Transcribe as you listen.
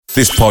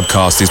This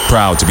podcast is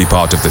proud to be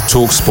part of the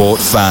TalkSport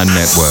Fan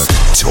Network.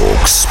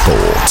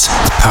 TalkSport.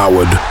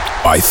 Powered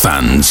by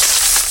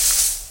fans.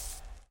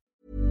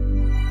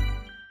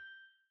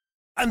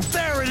 And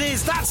there it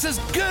is, that's as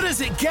good as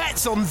it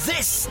gets on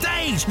this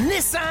stage.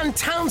 Nissan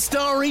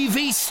Townstar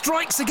EV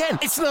strikes again.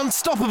 It's an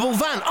unstoppable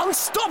van,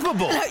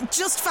 unstoppable.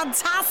 Just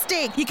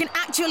fantastic. You can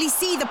actually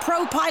see the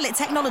ProPilot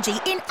technology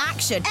in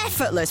action.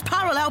 Effortless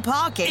parallel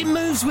parking. It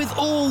moves with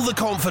all the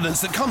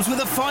confidence that comes with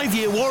a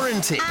 5-year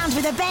warranty. And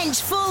with a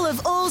bench full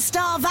of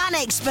all-star van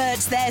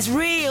experts, there's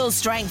real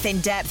strength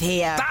in depth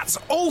here. That's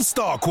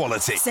all-star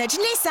quality. Search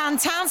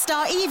Nissan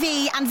Townstar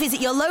EV and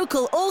visit your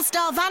local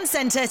all-star van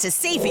centre to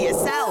see for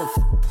yourself.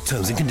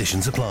 Terms and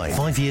conditions apply.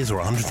 5 years or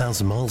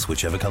 100,000 miles,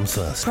 whichever comes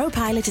first.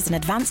 ProPilot is an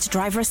advanced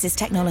driver assist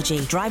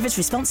technology. Driver's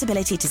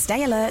responsibility to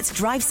stay alert,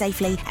 drive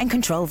safely, and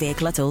control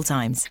vehicle at all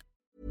times.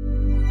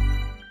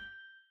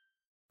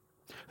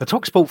 The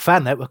TalkSport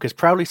Fan Network is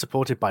proudly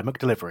supported by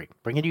McDelivery,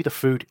 bringing you the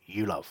food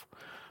you love.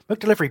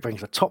 McDelivery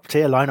brings a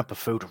top-tier lineup of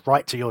food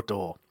right to your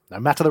door. No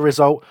matter the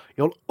result,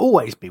 you'll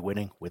always be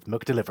winning with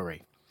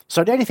McDelivery.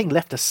 So the only thing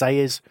left to say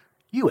is,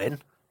 you in?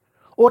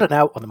 Order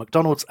now on the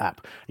McDonald's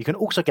app. You can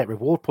also get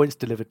reward points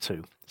delivered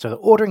too, so that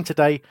ordering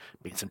today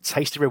means some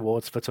tasty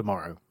rewards for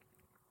tomorrow.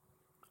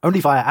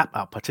 Only via app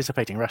at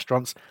participating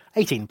restaurants,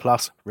 18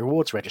 plus,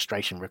 rewards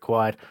registration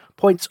required,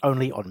 points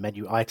only on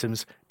menu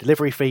items,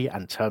 delivery fee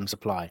and terms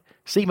apply.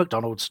 See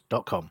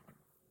mcdonalds.com.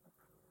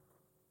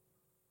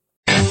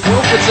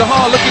 Wilfred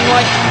Zaha looking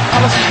like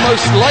Palace's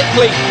most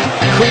likely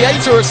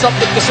creator of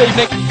something this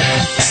evening.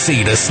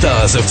 See the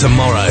stars of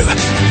tomorrow,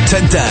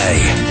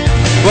 today.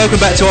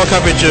 Welcome back to our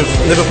coverage of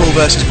Liverpool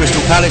versus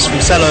Crystal Palace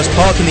from Selhurst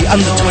Park in the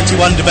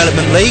Under-21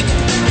 Development League.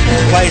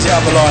 Plays it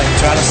up the line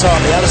to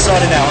Alassane.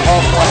 Alassane now at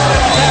half-line.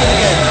 Down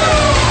again.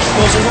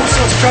 Was in all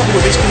sorts of trouble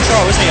with his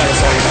control, isn't he,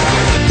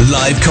 Alassane?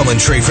 Live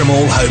commentary from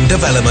all home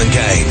development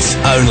games,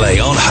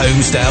 only on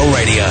Homesdale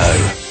Radio.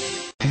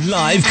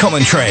 Live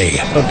commentary.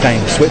 Okay,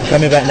 Swip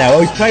coming back now.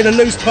 Oh, he's played a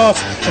loose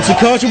pass, and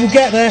Sakaja will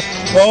get there.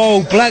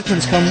 Oh,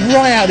 Blackman's come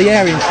right out of the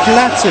area and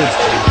flattered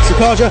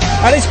Sakaja,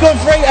 and it's gone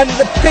free, and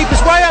the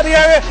keeper's way out of the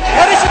area,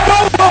 and it's a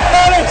goal for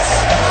Palace!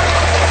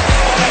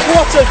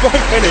 What a great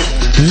finish!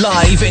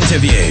 Live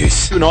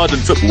interviews. To an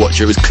ardent football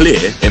watcher, it was clear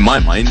in my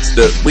mind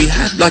that we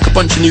had like a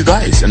bunch of new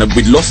guys, and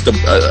we'd lost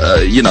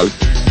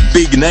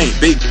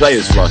big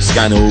players for us.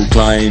 Scannell,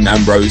 Klein,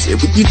 Ambrose.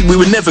 We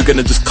were never going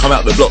to just come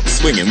out the block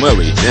swinging, were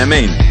we? You know what I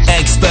mean?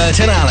 Expert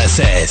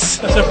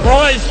analysis. A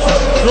surprise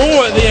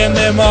draw at the end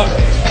there, Mark.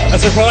 A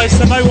surprise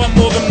to no one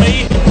more than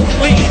me.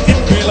 Completely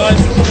didn't realise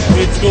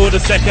we'd scored a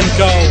second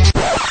goal.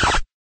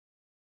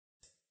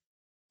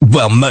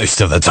 Well, most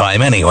of the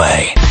time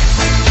anyway.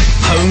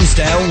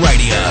 Homesdale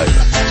Radio.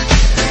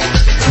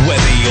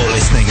 Whether you're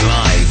listening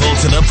live or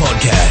to the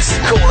podcast,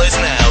 call us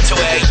now to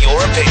air your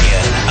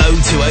opinion.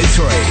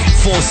 0203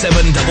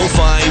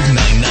 4755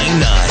 999.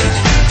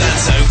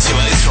 That's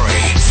 0203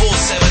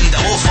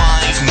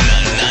 4755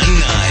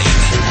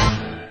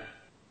 999.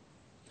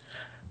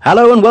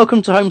 Hello and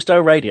welcome to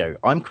Homesdale Radio.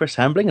 I'm Chris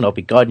Hambling and I'll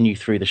be guiding you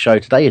through the show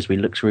today as we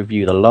look to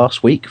review the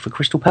last week for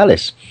Crystal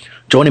Palace.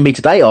 Joining me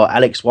today are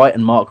Alex White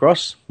and Mark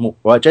Ross.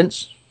 Right,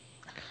 gents?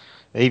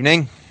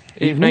 Evening.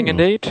 Evening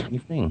indeed.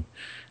 Evening.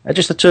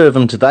 Just the two of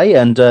them today,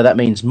 and that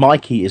means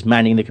Mikey is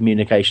manning the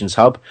communications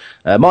hub.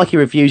 Mikey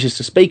refuses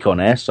to speak on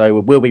air, so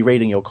we'll be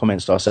reading your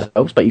comments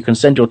ourselves, but you can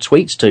send your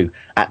tweets to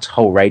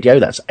 @HolRadio,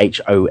 that's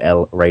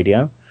HOL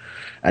Radio,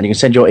 and you can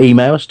send your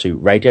emails to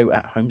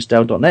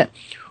radio@homesdale.net,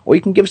 or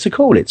you can give us a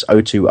call. It's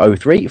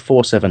 0203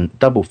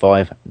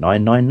 4755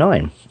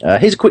 999.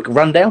 Here's a quick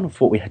rundown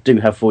of what we do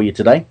have for you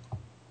today.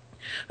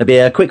 There'll be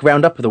a quick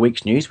roundup of the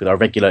week's news with our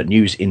regular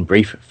News in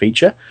Brief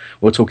feature.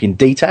 We'll talk in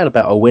detail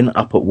about our win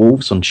up at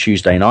Wolves on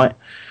Tuesday night.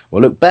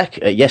 We'll look back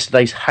at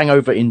yesterday's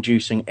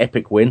hangover-inducing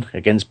epic win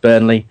against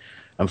Burnley.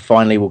 And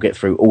finally, we'll get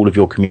through all of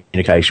your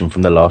communication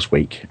from the last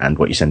week and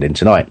what you send in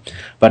tonight.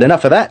 But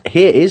enough of that.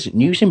 Here is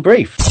News in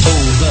Brief.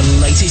 All the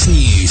latest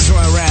news from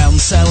around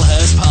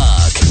Selhurst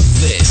Park.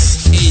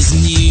 This is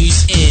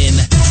News in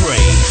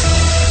Brief.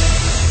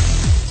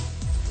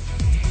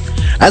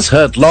 As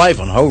heard live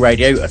on Whole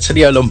Radio,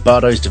 Attilio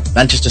Lombardo's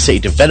Manchester City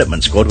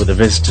development squad were the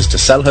visitors to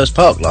Selhurst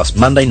Park last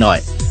Monday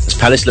night as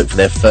Palace looked for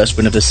their first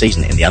win of the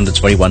season in the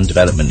Under-21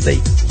 Development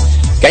League.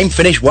 Game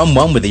finished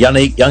 1-1 with the Young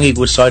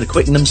Eagles side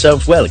acquitting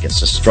themselves well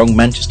against a strong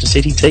Manchester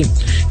City team,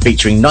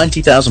 featuring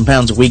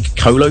 £90,000 a week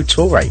Colo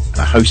Touré and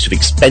a host of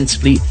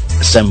expensively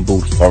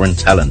assembled foreign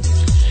talent.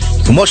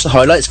 You can watch the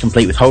highlights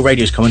complete with Whole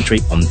Radio's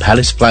commentary on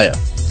Palace Player.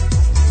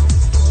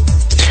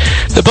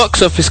 The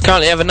box office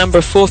currently have a number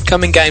of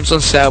forthcoming games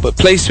on sale, but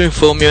pleased to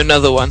inform you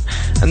another one,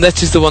 and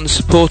that is the one the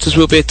supporters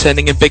will be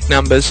attending in big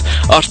numbers.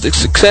 After the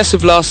success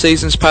of last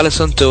season's Palace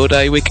on Tour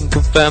Day, we can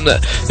confirm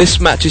that this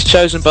match is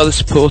chosen by the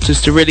supporters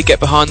to really get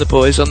behind the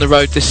boys on the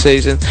road this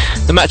season.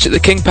 The match at the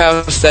King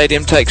Power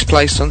Stadium takes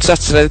place on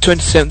Saturday the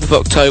 27th of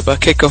October,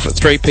 kick-off at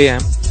 3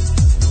 p.m.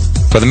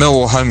 For the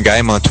Millwall home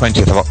game on the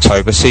 20th of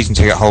October, season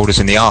ticket holders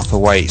in the Arthur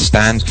Way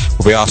stand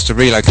will be asked to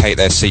relocate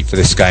their seat for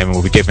this game and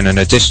will be given an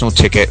additional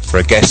ticket for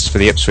a guest for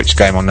the Ipswich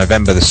game on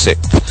November the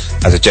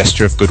 6th as a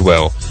gesture of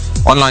goodwill.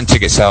 Online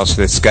ticket sales for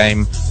this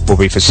game will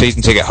be for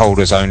season ticket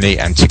holders only,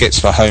 and tickets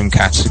for home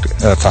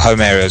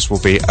areas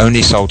will be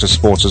only sold to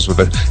supporters with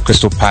a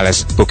Crystal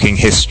Palace booking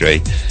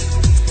history.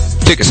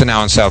 Tickets are now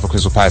on sale for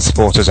Crystal Palace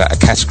supporters at a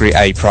Category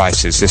A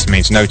prices. This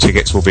means no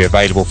tickets will be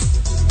available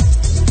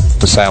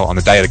for sale on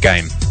the day of the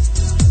game.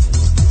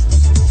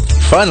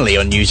 Finally,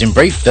 on News in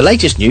Brief, the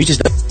latest news is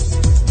that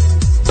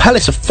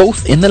Palace are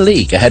 4th in the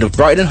league, ahead of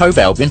Brighton and Hove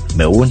Albion,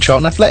 Millwall and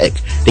Charlton Athletic.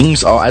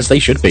 Things are as they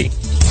should be.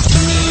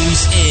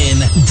 News in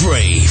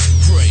Brief.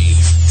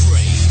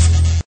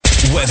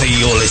 Whether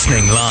you're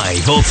listening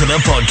live or to the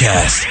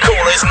podcast, call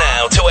us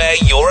now to air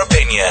your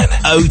opinion.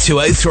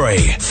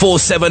 0203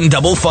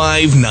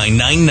 4755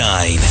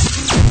 999.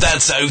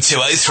 That's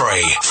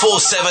 0203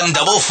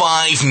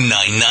 4755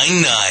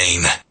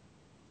 999.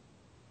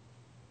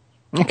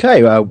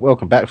 Okay,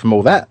 welcome back from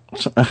all that.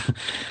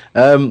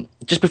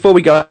 Just before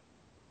we go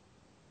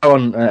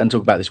on and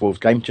talk about this Wolves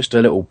game, just a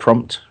little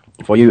prompt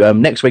for you.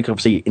 Next week,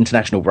 obviously,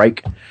 international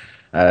break.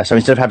 So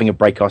instead of having a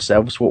break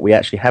ourselves, what we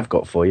actually have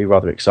got for you,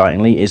 rather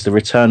excitingly, is the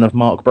return of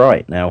Mark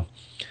Bright. Now,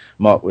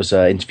 Mark was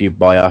interviewed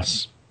by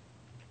us.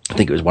 I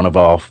think it was one of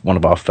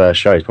our first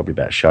shows, probably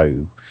about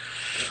show,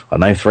 I don't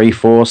know, 3,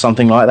 4,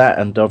 something like that.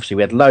 And obviously,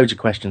 we had loads of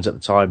questions at the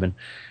time, and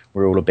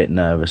we're all a bit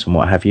nervous and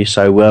what have you.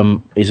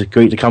 So he's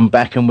agreed to come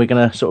back, and we're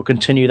going to sort of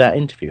continue that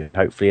interview,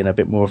 hopefully in a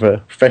bit more of a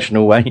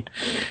professional way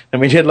than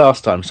we did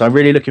last time. So I'm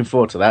really looking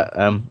forward to that.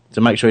 So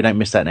make sure you don't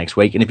miss that next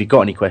week. And if you've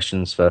got any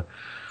questions for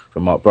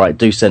Mark Bright,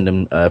 do send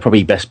them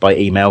probably best by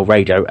email,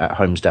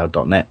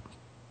 radio@homesdale.net.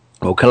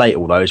 We'll collate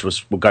all those.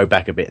 We'll go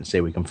back a bit and see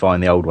if we can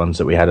find the old ones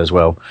that we had as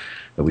well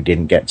that we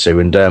didn't get to.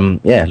 And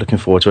looking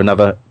forward to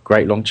another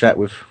great long chat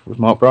with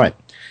Mark Bright.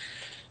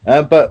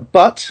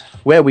 But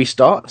where we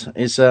start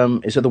is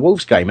at the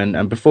Wolves game,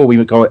 and before we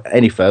go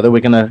any further,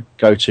 we're going to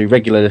go to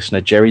regular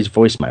listener Jerry's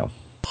voicemail.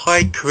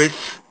 Hi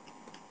Chris,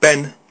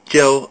 Ben,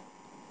 Jill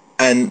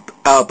and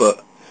Albert.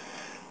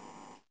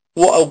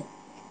 What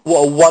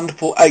a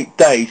wonderful 8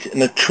 days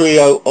and a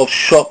trio of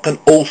shock and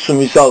awesome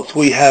results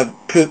we've had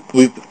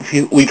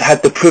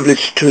the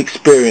privilege to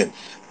experience.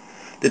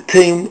 The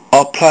team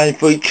are playing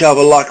for each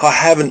other like I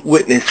haven't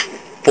witnessed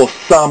for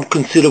some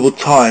considerable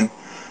time.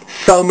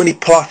 So many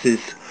pluses,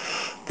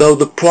 though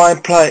the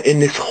prime player in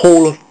this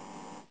haul of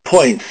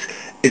points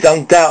is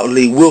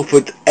undoubtedly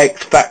Wilfred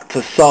X-Factor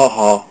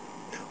Zaha,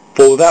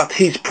 for without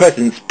his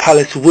presence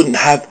Palace wouldn't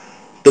have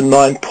the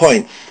 9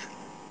 points.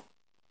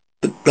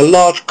 The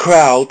large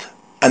crowd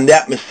and the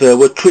atmosphere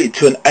were treated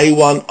to an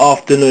A1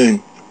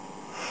 afternoon.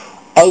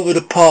 Over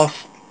the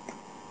past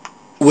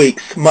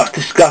weeks, much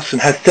discussion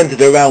has centred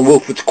around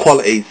Wilfred's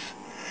qualities.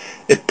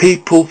 If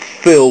people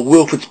feel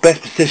Wilfred's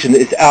best position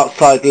is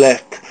outside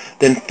left,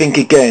 then think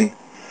again,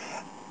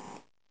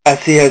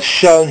 as he has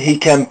shown he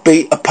can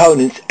beat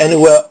opponents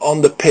anywhere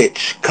on the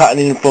pitch,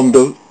 cutting in from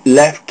the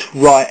left,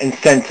 right and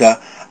centre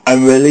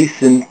and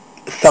releasing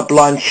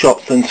sublime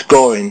shots and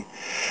scoring.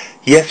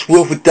 Yes,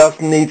 Wilfred does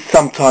need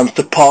sometimes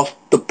to pass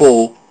the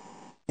ball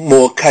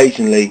more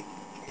occasionally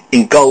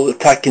in goal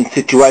attacking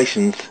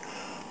situations,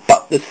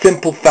 but the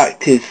simple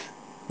fact is,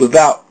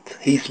 without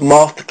his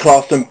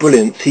masterclass and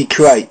brilliance he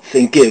creates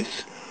and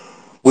gives,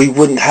 we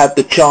wouldn't have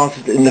the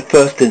chances in the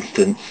first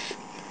instance.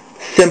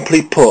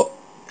 Simply put,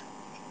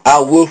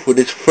 our Wilfred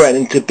is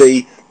threatening to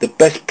be the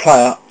best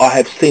player I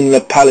have seen in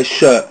a Palace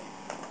shirt.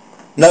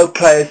 No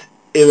player is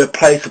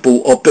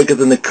irreplaceable or bigger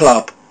than the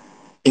club,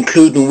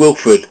 including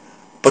Wilfred,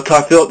 but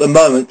I feel at the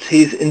moment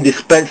he is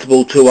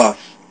indispensable to us.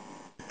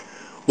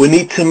 We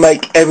need to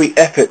make every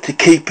effort to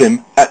keep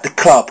him at the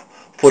club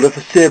for the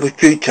foreseeable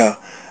future,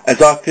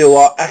 as I feel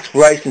our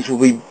aspirations will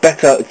be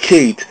better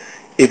achieved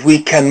if we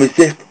can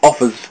resist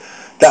offers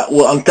that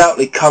will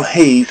undoubtedly come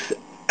his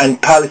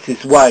and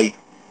Palace's way.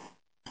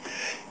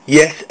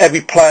 Yes,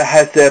 every player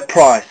has their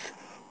price,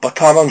 but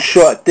I'm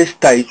unsure at this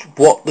stage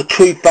what the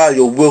true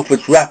value of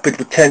Wilfred's rapid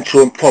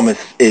potential and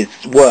promise is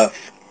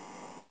worth.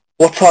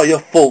 What are your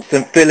thoughts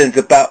and feelings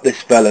about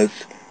this, fellas?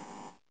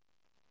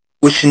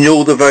 Wishing you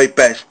all the very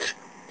best.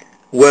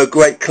 We're a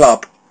great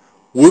club.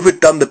 Wilfred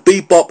done the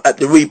bebop at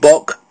the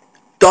Reebok,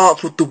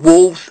 danced with the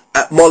Wolves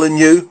at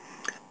Molineux,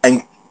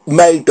 and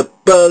made the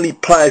Burnley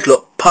players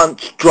look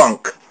punch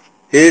drunk.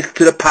 Here's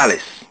to the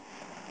Palace.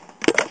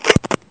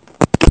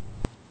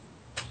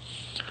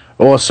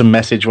 Awesome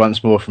message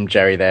once more from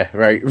Jerry there.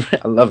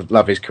 I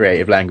love his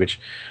creative language.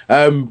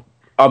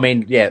 I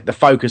mean, yeah, the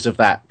focus of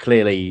that,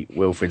 clearly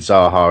Wilfred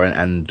Zaha,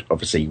 and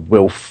obviously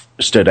Wilf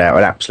stood out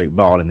an absolute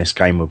mile in this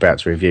game we're about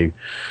to review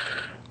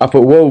up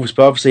at Wolves.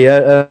 But obviously,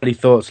 early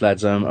thoughts,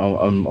 lads,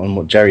 on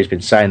what Jerry's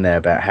been saying there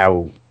about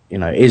how,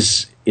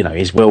 is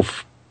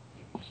Wilf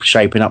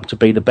shaping up to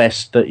be the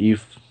best that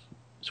you've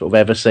sort of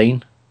ever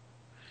seen?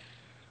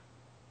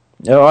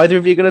 Are either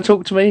of you going to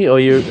talk to me, or are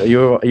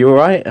you all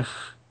right?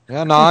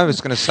 Yeah, no, I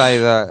was going to say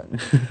that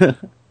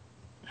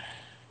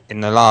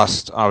in the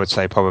last, I would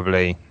say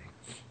probably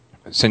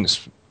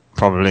since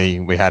probably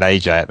we had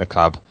AJ at the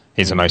club,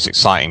 he's the most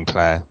exciting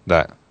player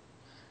that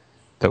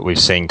we've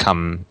seen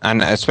come,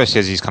 and especially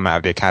as he's come out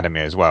of the academy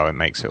as well, it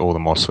makes it all the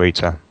more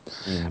sweeter.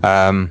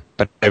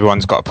 But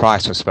everyone's got a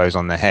price, I suppose,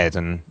 on their head,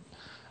 and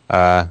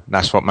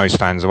that's what most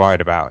fans are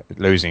worried about,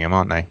 losing him,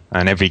 aren't they?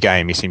 And every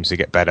game he seems to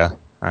get better,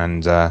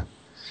 and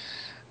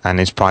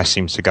his price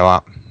seems to go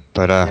up.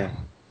 But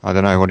I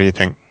don't know. What do you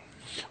think?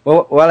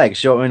 Well,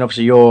 Alex,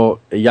 obviously you're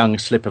a young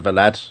slip of a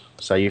lad,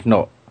 so you've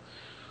not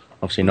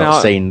seen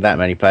that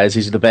many players.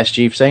 Is he the best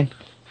you've seen?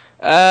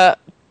 Bar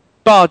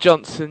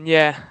Johnson,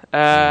 yeah.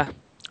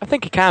 I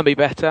think he can be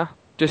better.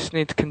 Just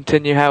need to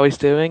continue how he's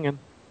doing, and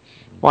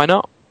why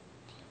not?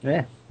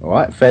 Yeah. All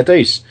right, fair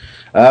dues.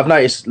 I've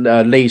noticed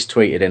Lee's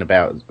tweeted in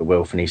about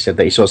Wilf, and he said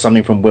that he saw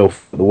something from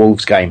Wilf at the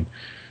Wolves game,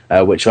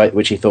 which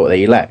he thought that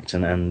he lacked,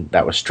 and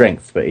that was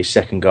strength. But his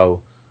second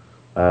goal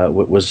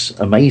was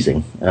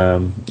amazing.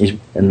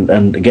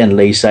 And again,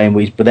 Lee's saying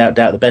he's without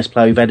doubt the best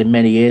player we've had in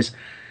many years,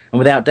 and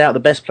without doubt the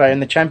best player in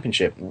the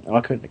Championship.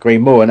 I couldn't agree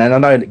more. And I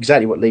know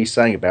exactly what Lee's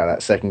saying about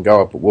that second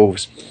goal up at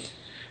Wolves.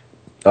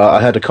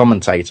 I heard a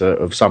commentator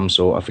of some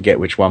sort, I forget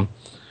which one,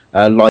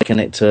 liken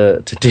it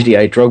to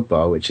Didier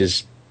Drogba, which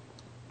is,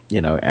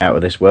 out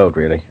of this world,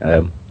 really.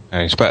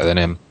 He's better than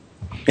him.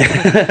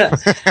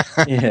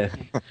 Yeah,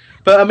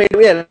 but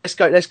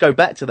let's go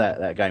back to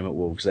that game at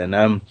Wolves then.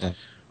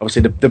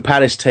 Obviously the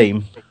Palace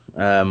team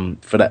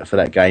for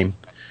that game,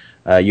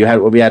 we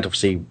had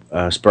obviously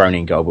Speroni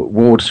in goal, but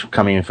Ward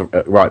coming in for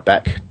right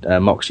back,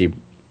 Moxey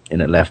in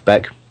at left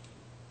back,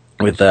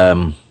 with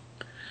it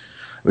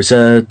was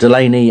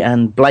Delaney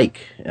and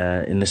Blake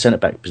in the centre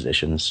back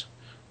positions.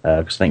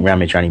 Because I think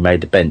Ramage only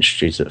made the bench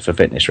for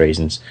fitness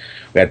reasons.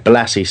 We had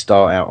Balassi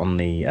start out on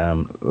the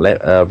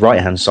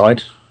right hand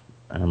side,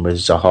 and with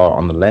Zaha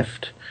on the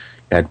left.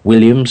 We had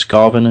Williams,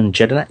 Garvin, and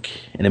Jedinak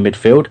in the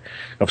midfield.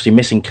 Obviously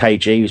missing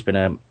KG, who's been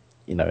a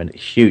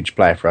huge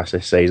player for us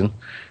this season.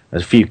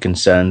 There's a few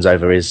concerns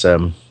over his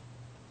him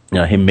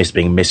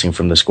being missing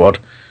from the squad,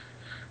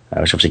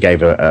 which obviously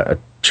gave a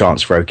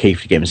chance for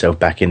O'Keefe to get himself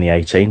back in the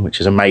 18,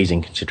 which is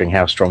amazing considering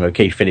how strong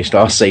O'Keefe finished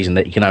last season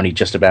that he can only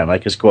just about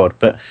make a squad.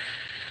 But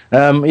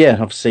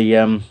obviously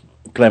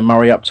Glenn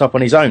Murray up top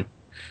on his own.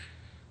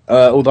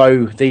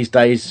 Although these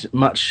days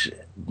much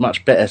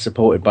better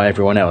supported by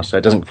everyone else, so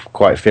it doesn't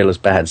quite feel as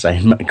bad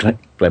saying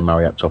Glenn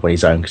Murray up top on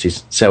his own because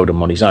he's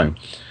seldom on his own.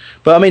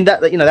 But I mean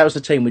that was the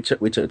team we took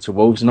to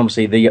Wolves, and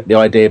obviously the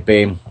idea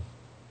being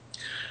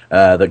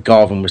that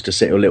Garvin was to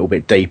sit a little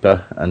bit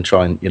deeper and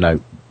try and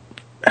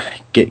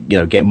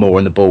get more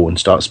on the ball and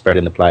start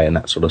spreading the play and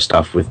that sort of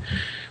stuff, with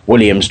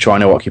Williams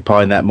trying to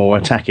occupy that more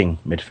attacking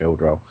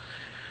midfield role.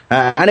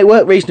 And it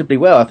worked reasonably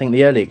well. I think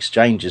the early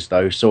exchanges,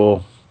 though,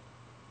 saw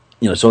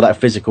that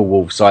physical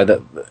Wolves side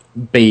that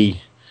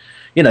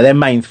their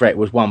main threat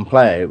was one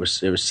player. It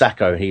was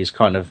Sakho. He's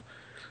kind of,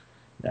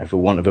 for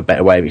want of a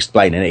better way of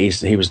explaining it,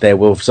 he was their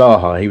Wilf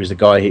Zaha. He was the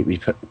guy who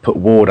put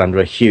Ward under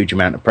a huge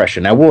amount of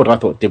pressure. Now Ward, I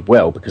thought, did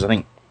well because I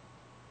think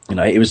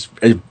it was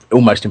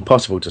almost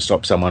impossible to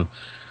stop someone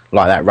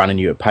like that running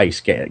you at pace,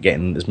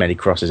 getting as many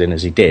crosses in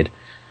as he did.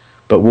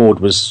 But Ward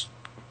was.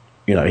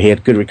 He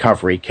had good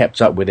recovery,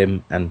 kept up with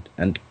him,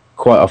 and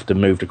quite often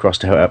moved across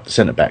to help the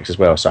centre backs as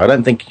well. So I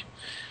don't think,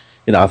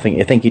 I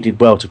think he did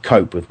well to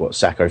cope with what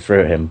Sakho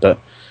threw at him. But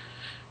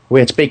we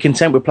had to be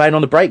content with playing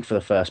on the break for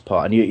the first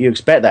part, and you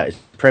expect that. It's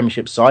the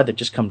Premiership side, they've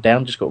just come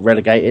down, just got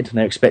relegated, and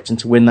they're expecting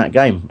to win that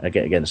game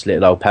against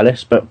Little Old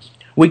Palace. But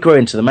we grew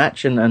into the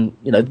match, and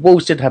the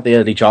Wolves did have the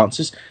early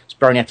chances.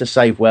 Speroni had to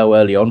save well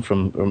early on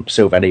from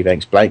Sylvain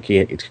Evanks Blake.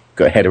 He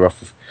got a header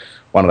off of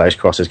one of those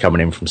crosses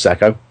coming in from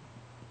Sakho.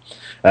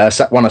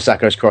 One of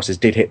Sakho's crosses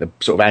did hit the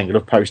sort of angle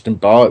of post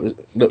and bar. It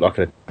looked like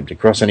an empty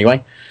cross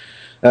anyway.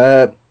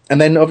 And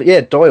then,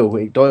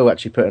 Doyle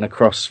actually put in a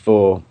cross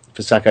for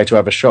Sakho to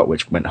have a shot,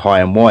 which went high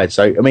and wide.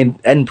 So, I mean,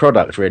 end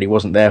product really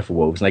wasn't there for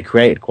Wolves, and they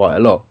created quite a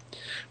lot.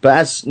 But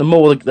as the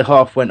more the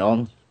half went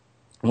on,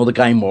 or the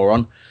game wore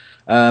on,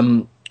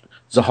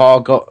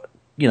 Zaha got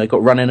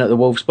running at the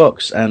Wolves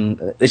box. And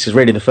this is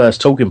really the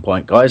first talking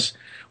point, guys.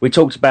 We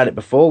talked about it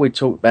before. We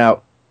talked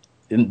about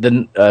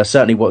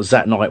certainly what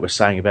Zat Knight was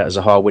saying about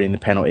Zaha winning the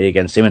penalty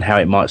against him and how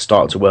it might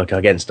start to work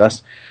against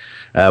us.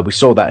 We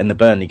saw that in the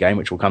Burnley game,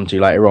 which we'll come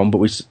to later on, but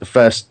the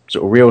first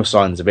sort of real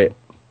signs of it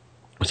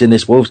was in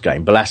this Wolves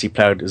game. Balassi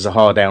played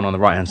Zaha down on the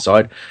right-hand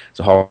side.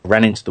 Zaha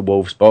ran into the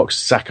Wolves box.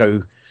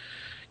 Sakho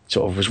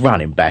sort of was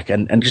running back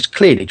and just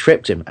clearly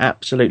tripped him,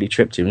 absolutely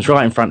tripped him. It was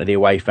right in front of the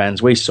away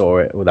fans. We saw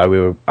it, although we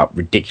were up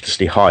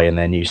ridiculously high in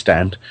their new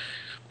stand.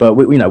 But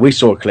we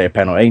saw a clear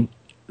penalty.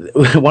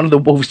 One of the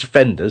Wolves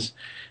defenders,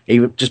 he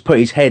just put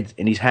his head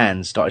in his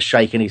hands, started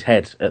shaking his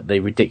head at the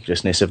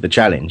ridiculousness of the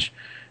challenge,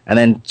 and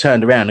then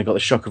turned around and got the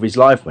shock of his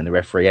life when the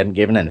referee hadn't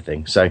given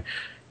anything. So,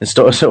 and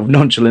sort of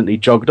nonchalantly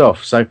jogged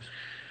off. So,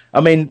 I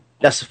mean,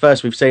 that's the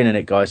first we've seen in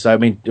it, guys. So, I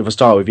mean, if I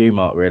start with you,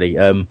 Mark, really,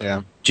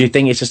 do you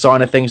think it's a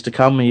sign of things to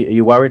come? Are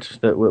you worried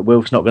that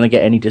Wilf's not going to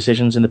get any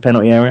decisions in the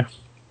penalty area?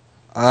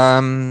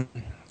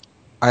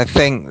 I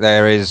think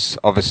there is,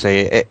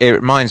 obviously, it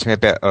reminds me a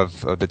bit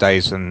of the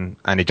days when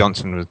Andy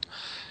Johnson, who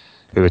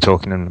we were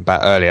talking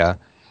about earlier,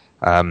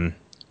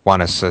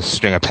 won us a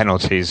string of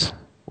penalties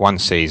one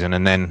season,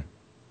 and then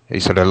he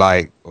was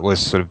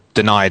sort of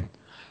denied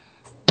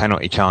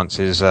penalty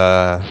chances,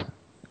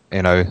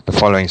 the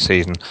following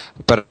season.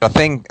 But I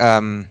think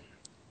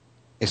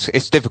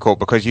it's difficult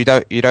because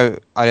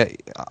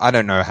I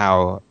don't know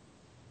how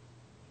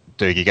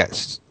Dougie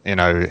gets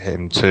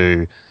him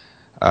to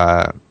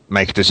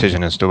make a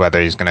decision as to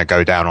whether he's going to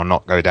go down or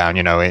not go down.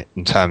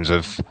 In terms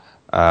of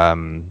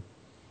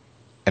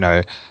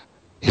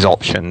his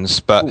options,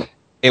 but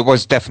it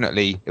was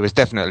definitely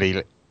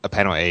a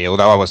penalty.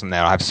 Although I wasn't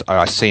there,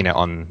 I've seen it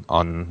on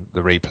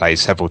the replay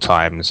several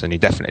times, and he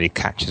definitely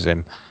catches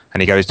him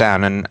and he goes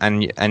down.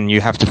 And you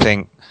have to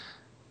think,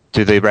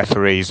 do the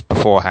referees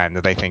beforehand,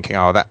 are they thinking,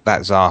 oh, that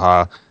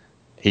Zaha,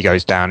 he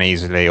goes down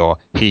easily, or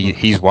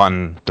he's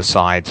won the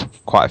side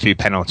quite a few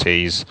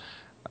penalties,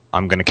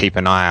 I'm going to keep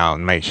an eye out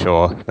and make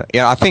sure that,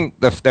 I think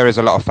there is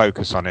a lot of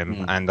focus on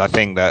him, and I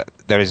think that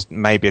there is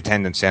maybe a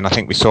tendency, and I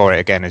think we saw it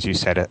again, as you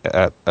said,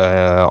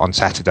 on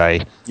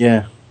Saturday.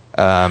 Yeah.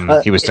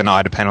 He was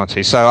denied a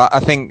penalty. So I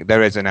think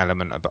there is an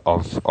element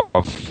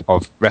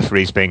of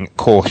referees being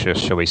cautious,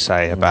 shall we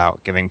say,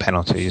 about giving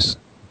penalties.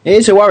 It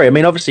is a worry. I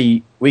mean,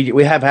 obviously,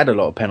 we have had a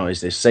lot of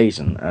penalties this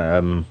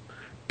season,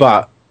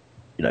 but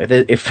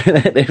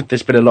if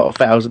there's been a lot of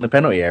fouls in the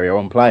penalty area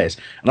on players,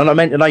 and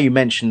I know you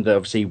mentioned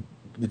obviously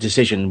the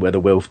decision whether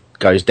Wilf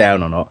goes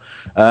down or not.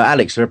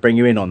 Alex, I'll bring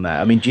you in on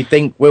that. I mean, do you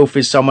think Wilf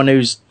is someone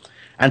who's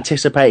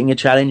anticipating a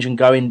challenge and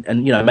going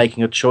and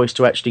making a choice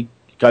to actually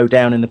go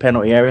down in the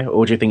penalty area,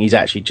 or do you think he's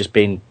actually just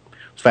been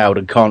fouled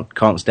and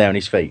can't stay on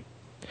his feet?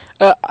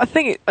 I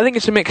think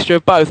it's a mixture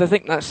of both. I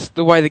think that's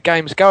the way the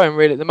game's going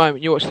really at the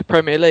moment. You watch the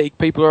Premier League,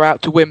 people are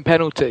out to win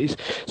penalties.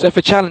 So if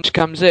a challenge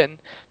comes in,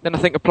 then I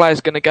think a player's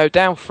going to go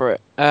down for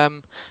it.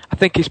 I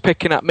think he's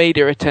picking up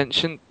media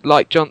attention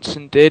like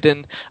Johnson did,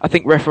 and I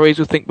think referees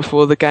will think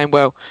before the game,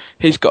 well,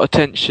 he's got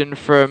attention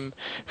from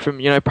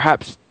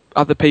perhaps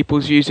other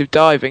people's use of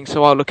diving,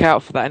 so I'll look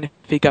out for that. And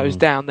if he goes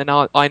down, then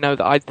I know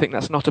that I think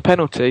that's not a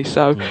penalty.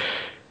 So.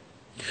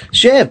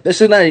 Yeah,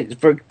 that's a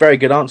very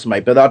good answer,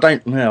 mate. But I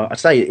don't. I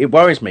say it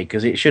worries me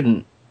because it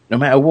shouldn't. No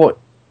matter what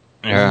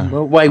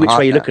way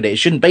you look at it, it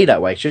shouldn't be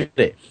that way, should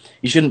it?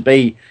 You shouldn't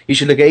be. You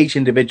should look at each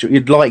individual.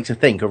 You'd like to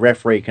think a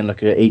referee can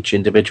look at each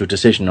individual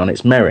decision on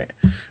its merit.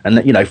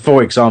 And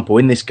for example,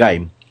 in this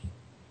game,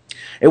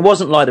 it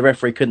wasn't like the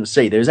referee couldn't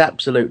see. There's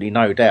absolutely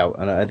no doubt.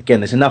 And again,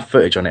 there's enough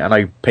footage on it. I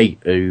know Pete,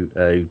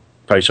 who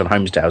posts on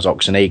Homesdale's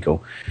Oxen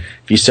Eagle.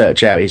 If you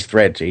search out his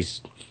thread, he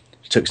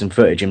took some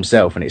footage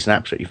himself, and it's an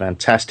absolutely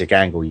fantastic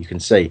angle you can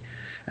see.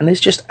 And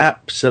there's just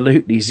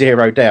absolutely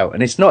zero doubt.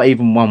 And it's not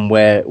even one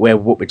where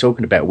what we're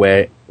talking about,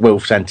 where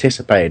Wilf's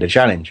anticipated a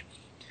challenge.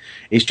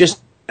 It's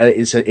just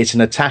it's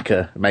an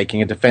attacker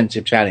making a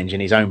defensive challenge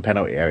in his own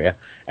penalty area,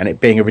 and it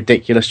being a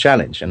ridiculous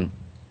challenge. And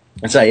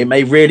say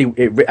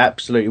it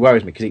absolutely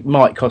worries me because it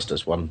might cost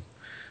us one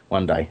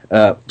day.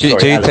 Do you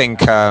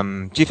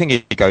think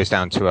he goes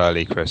down too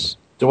early, Chris?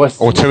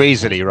 Or too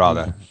easily,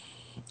 rather?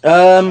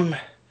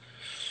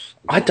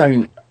 I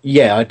don't.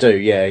 Yeah, I do.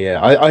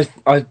 Yeah.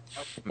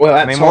 Well,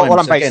 at times, what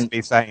I'm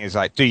basically saying is,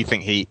 do you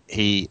think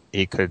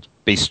he could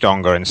be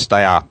stronger and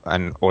stay up,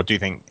 or do you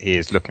think he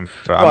is looking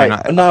for?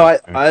 I know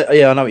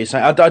what you're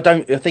saying.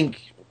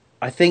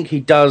 I think he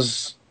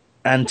does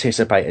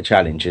anticipate a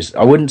challenge.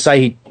 I wouldn't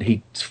say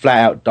he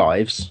flat out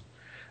dives.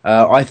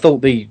 I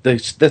thought the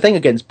thing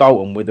against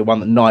Bolton with the one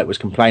that Knight was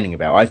complaining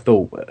about, I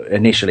thought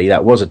initially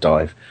that was a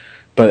dive.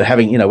 But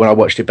when I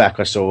watched it back,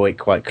 I saw it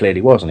quite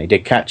clearly wasn't. He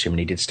did catch him and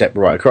he did step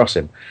right across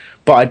him.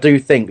 But I do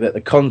think that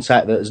the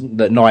contact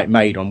that Knight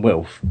made on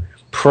Wilf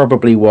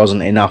probably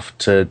wasn't enough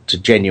to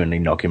genuinely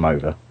knock him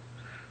over.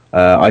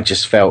 I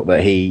just felt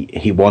that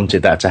he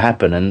wanted that to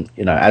happen, and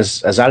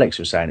as Alex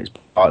was saying, it's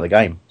part of the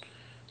game.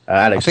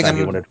 Alex, I think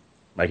you wanted to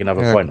make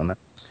another point on that.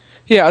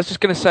 Yeah, I was just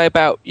going to say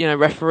about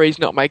referees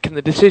not making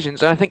the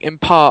decisions, and I think in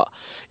part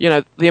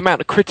the amount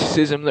of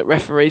criticism that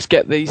referees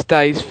get these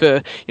days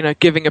for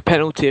giving a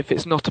penalty if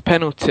it's not a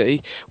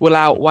penalty will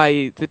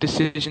outweigh the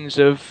decisions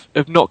of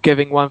not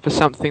giving one for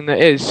something that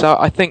is. So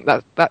I think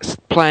that's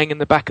playing in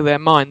the back of their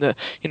mind that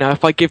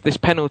if I give this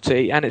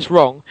penalty and it's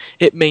wrong,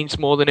 it means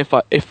more than if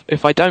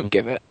I don't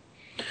give it.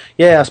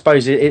 Yeah, I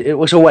suppose it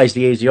was always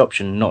the easy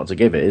option not to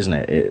give it, isn't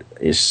it?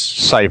 It's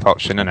safe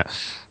option, isn't it?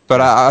 But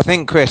I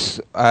think,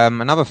 Chris,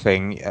 another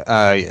thing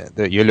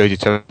that you alluded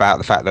to about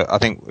the fact that I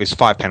think it's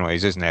 5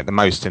 penalties, isn't it? The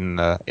most in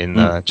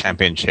the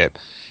Championship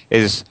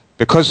is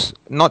because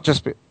not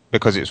just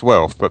because it's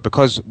Wilf, but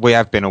because we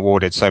have been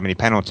awarded so many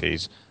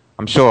penalties.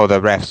 I'm sure the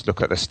refs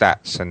look at the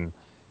stats and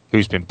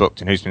who's been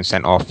booked and who's been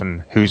sent off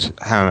and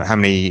how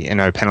many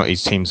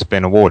penalties teams have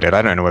been awarded.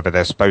 I don't know whether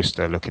they're supposed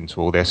to look into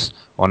all this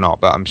or not,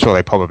 but I'm sure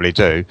they probably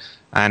do.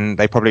 And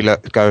they probably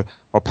go,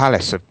 well,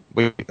 Palace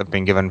we have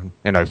been given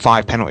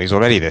 5 penalties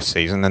already this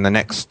season, and the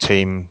next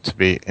team to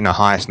be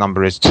highest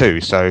number is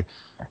 2. So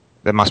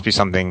there must be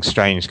something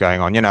strange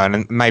going on,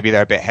 and maybe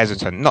they're a bit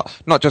hesitant.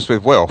 Not just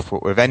with Wilf,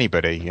 but with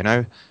anybody,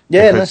 Yeah,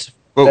 because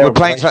we're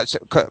playing such.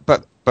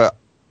 But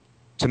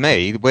to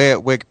me,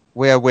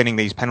 we're winning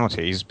these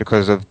penalties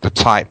because of the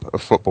type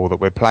of football that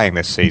we're playing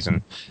this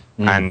season,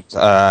 and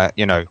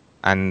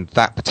and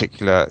that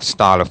particular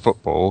style of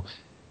football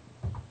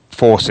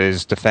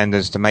forces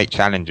defenders to make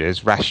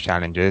challenges, rash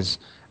challenges,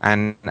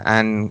 and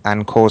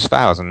cause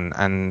fouls,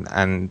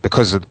 and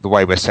because of the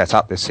way we're set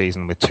up this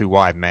season with 2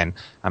 wide men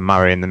and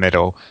Murray in the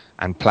middle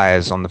and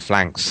players on the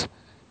flanks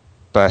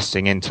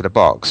bursting into the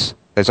box,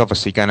 there's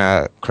obviously going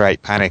to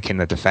create panic in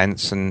the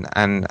defence,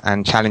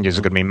 and challenges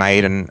are going to be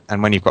made, and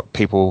when you've got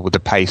people with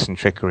the pace and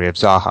trickery of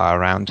Zaha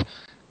around,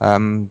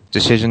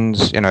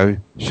 decisions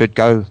should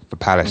go for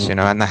Palace,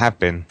 and they have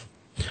been.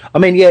 I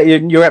mean, yeah,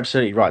 you're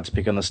absolutely right to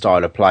pick on the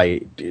style of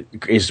play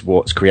is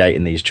what's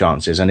creating these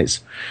chances, and it's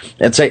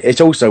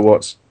also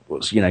what's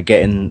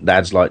getting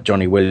lads like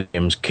Johnny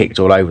Williams kicked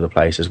all over the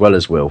place as well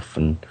as Wilf,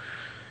 and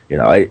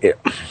I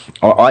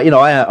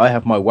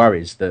have my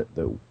worries that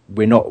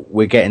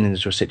we're getting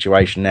into a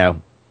situation now.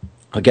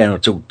 Again, I'll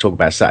talk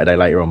about Saturday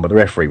later on, but the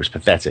referee was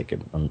pathetic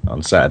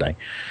on Saturday,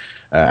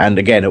 and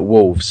again at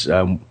Wolves,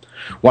 one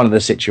of the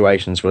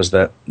situations was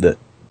that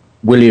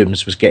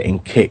Williams was getting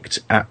kicked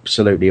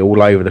absolutely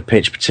all over the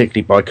pitch,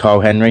 particularly by Carl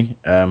Henry.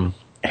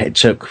 It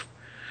took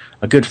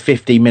a good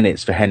 50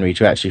 minutes for Henry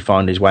to actually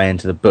find his way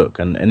into the book,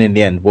 and in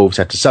the end, Wolves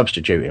had to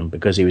substitute him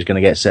because he was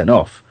going to get sent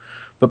off.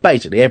 But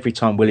basically, every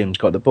time Williams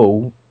got the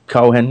ball,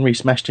 Carl Henry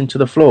smashed him to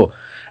the floor,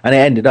 and it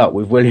ended up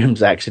with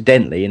Williams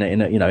accidentally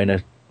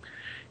getting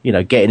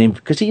him,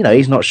 because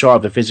he's not shy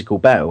of a physical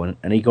battle,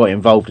 and he got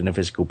involved in a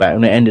physical battle,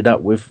 and it ended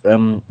up with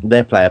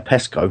their player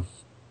Pesco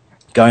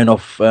going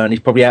off, and he's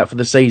probably out for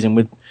the season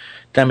with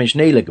damaged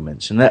knee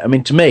ligaments. And that, I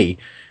mean, to me,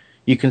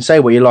 you can say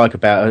what you like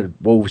about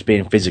Wolves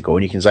being physical,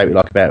 and you can say what you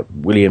like about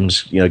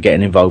Williams,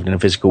 getting involved in a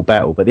physical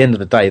battle. But at the end of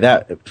the day,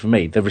 that, for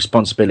me, the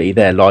responsibility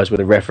there lies with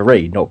the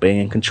referee not being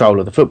in control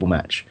of the football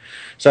match.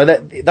 So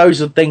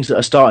those are things that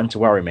are starting to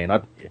worry me.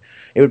 And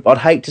I'd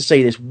hate to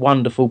see this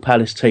wonderful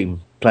Palace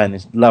team playing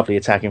this lovely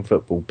attacking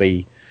football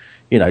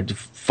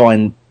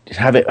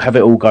have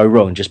it all go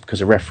wrong just because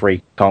a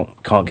referee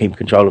can't keep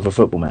control of a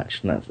football match.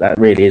 And that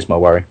really is my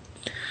worry.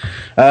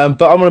 But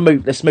I'm going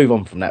to let's move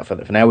on from that for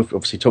now. We've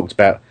obviously talked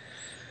about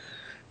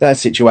that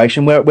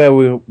situation where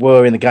we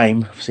were in the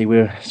game. Obviously, we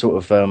were sort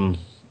of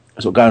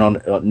going on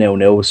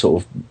 0-0.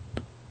 Sort of,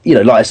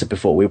 like I said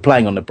before, we were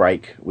playing on the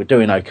break. We're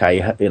doing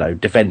okay.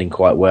 Defending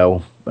quite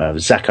well.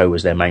 Zacco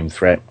was their main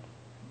threat,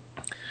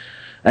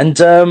 and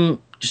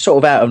just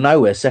sort of out of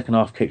nowhere, second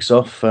half kicks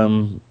off.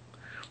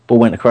 Ball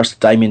went across to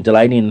Damien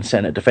Delaney in the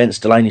centre defence.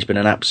 Delaney's been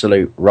an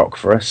absolute rock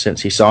for us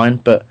since he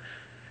signed, but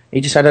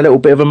he just had a little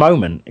bit of a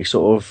moment. He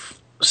sort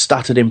of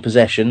stuttered in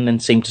possession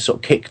and seemed to sort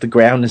of kick the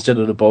ground instead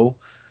of the ball.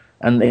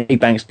 And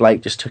Ebanks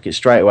Blake just took it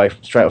straight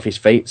off his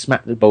feet,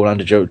 smacked the ball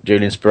under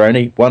Julian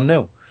Speroni,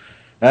 1-0.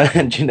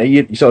 And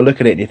you sort of look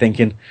at it and you're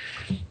thinking,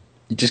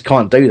 you just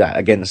can't do that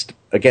against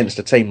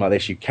a team like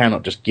this. You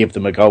cannot just give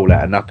them a goal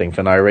out of nothing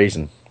for no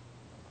reason.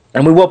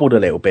 And we wobbled a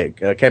little bit.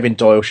 Kevin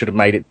Doyle should have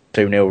made it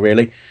 2-0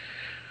 really.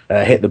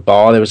 Hit the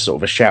bar. There was sort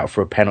of a shout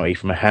for a penalty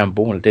from a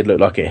handball, and it did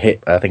look like it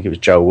hit, I think it was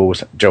Joel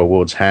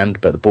Ward's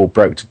hand, but the ball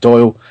broke to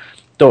Doyle.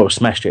 Doyle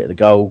smashed it at the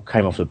goal,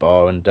 came off the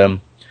bar, and I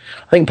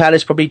think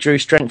Palace probably drew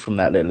strength from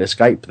that little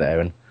escape there,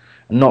 and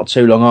not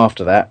too long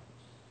after that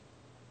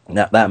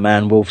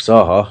man, Wilf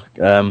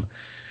Zaha,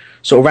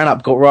 sort of ran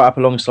up, got right up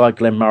alongside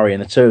Glenn Murray,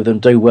 and the two of them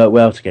do work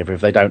well together.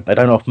 If they don't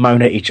often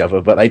moan at each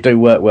other, but they do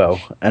work well.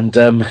 And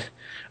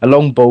a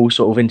long ball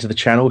sort of into the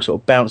channel,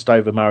 sort of bounced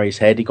over Murray's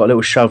head. He got a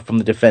little shove from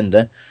the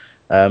defender.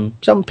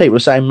 Some people are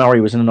saying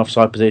Murray was in an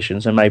offside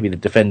position, so maybe the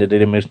defender did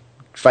him a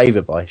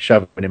favour by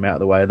shoving him out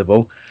of the way of the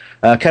ball.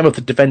 Came off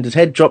the defender's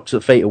head, dropped to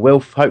the feet of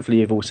Wilf. Hopefully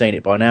you've all seen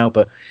it by now,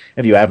 but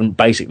if you haven't,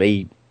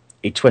 basically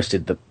he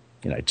twisted the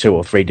 2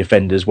 or 3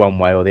 defenders one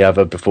way or the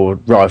other before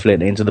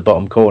rifling it into the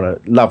bottom corner.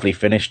 Lovely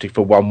finish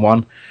for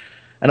 1-1.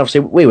 And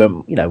obviously we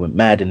went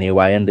mad in the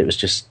away end. It was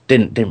just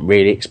didn't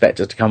really expect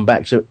us to come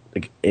back to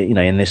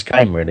in this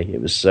game. Really,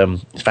 it was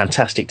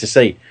fantastic to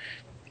see.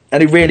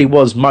 And it really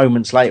was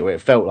moments later,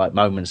 it felt like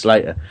moments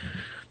later,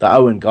 that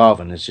Owen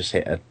Garvan has just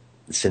hit a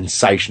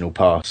sensational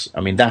pass.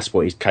 I mean, that's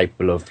what he's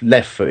capable of.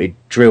 Left-footed,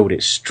 drilled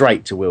it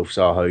straight to Wilf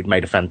Zaha, who'd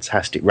made a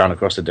fantastic run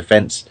across the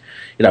defence.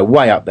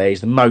 Way up there.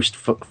 He's the most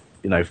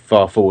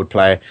far forward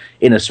player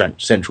in a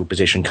central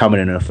position,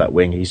 coming in off that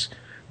wing.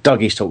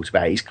 Dougie's talked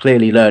about it. He's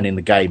clearly learning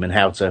the game and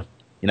how to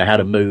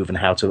move and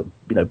how to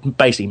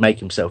basically make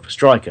himself a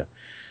striker.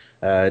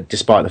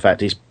 Despite the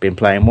fact he's been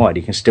playing wide,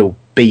 he can still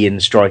be in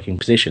striking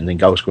positions, in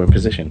goal scoring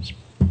positions.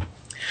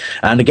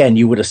 And again,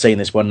 you would have seen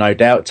this one, no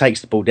doubt.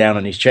 Takes the ball down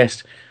on his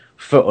chest,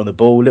 foot on the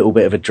ball, little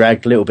bit of a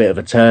drag, little bit of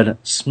a turn,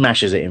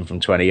 smashes it in from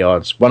 20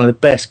 yards. One of the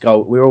best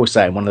goals, we're all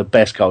saying, one of the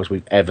best goals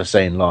we've ever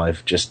seen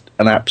live. Just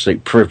an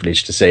absolute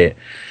privilege to see it.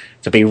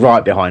 To be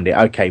right behind it,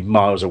 okay,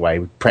 miles away,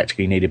 we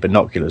practically needed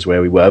binoculars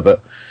where we were,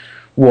 but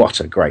what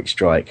a great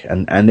strike.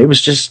 And it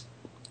was just,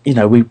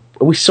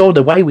 we saw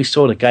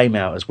the game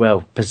out as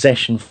well.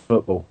 Possession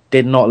football.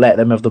 Did not let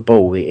them have the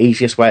ball. The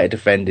easiest way to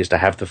defend is to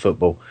have the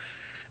football.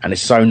 And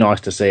it's so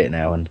nice to see it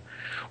now. And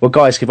well,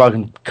 guys, if I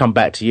can come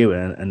back to you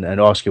and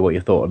ask you what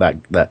you thought about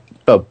that.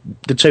 Well,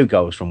 the 2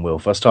 goals from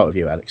Wilf. I'll start with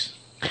you, Alex.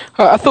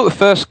 I thought the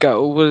first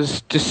goal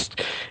was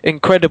just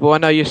incredible. I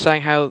know you're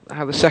saying how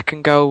the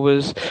second goal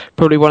was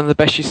probably one of the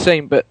best you've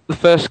seen, but the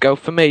first goal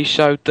for me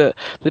showed that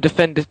the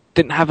defenders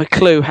didn't have a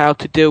clue how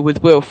to deal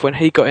with Wilf when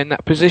he got in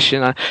that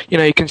position.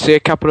 You can see a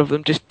couple of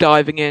them just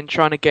diving in,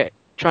 trying to get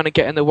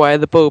in the way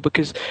of the ball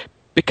because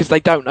they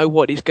don't know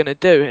what he's going to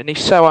do, and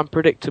he's so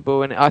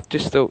unpredictable. And I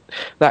just thought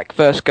that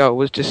first goal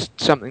was just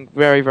something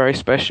very, very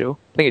special.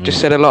 I think it just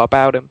said a lot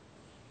about him.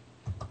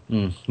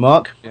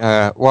 Mark?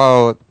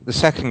 Well, the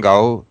second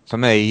goal, for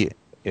me,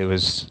 it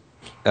was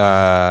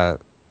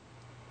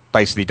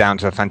basically down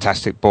to a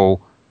fantastic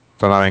ball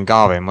from Owen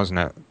Garvin, wasn't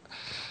it?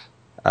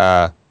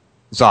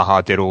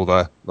 Zaha did all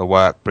the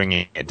work,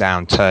 bringing it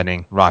down,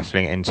 turning,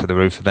 rifling it into the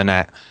roof of the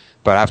net.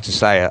 But I have to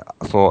say,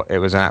 I thought it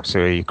was an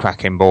absolutely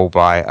cracking ball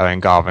by Owen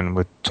Garvin.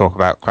 We'll talk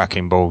about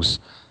cracking balls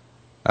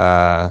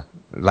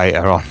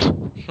later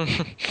on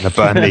in the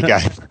Burnley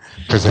game,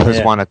 because there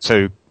was 1 or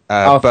 2.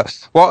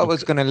 But what I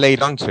was going to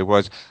lead on to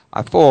was,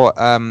 I thought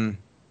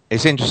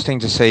it's interesting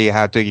to see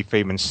how Dougie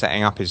Freedman's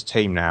setting up his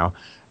team now,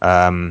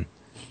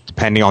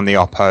 depending on the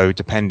oppo,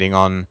 depending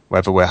on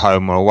whether we're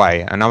home or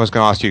away. And I was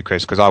going to ask you,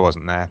 Chris, because I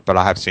wasn't there, but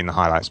I have seen the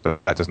highlights, but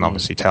that doesn't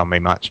obviously tell me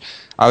much.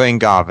 Owen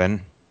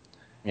Garvin,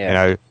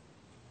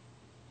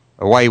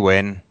 away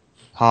win,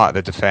 heart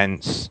of the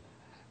defence,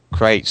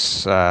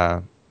 creates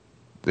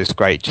this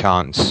great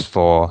chance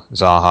for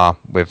Zaha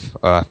with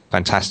a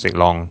fantastic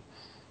long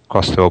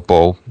crossfield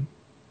ball,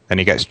 and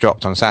he gets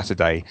dropped on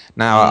Saturday.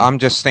 Now, I'm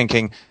just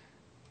thinking,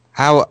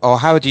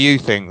 how do you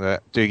think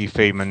that Dougie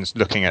Freedman's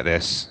looking at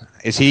this?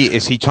 Is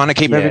he trying to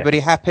keep everybody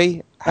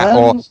happy,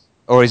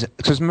 or is it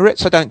because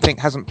Moritz, I don't think,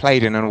 hasn't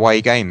played in an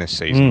away game this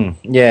season?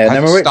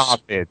 Moritz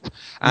started,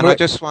 and I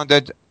just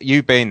wondered,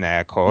 you being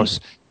there, of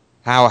course,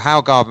 how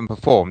Garvin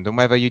performed and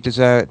whether you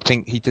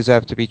think he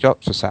deserved to be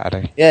dropped for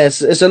Saturday. Yeah,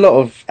 there's a lot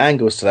of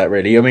angles to that,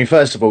 really. I mean,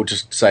 first of all,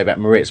 just to say about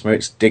Moritz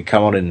did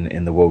come on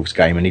in the Wolves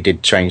game, and he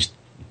did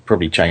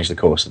probably change the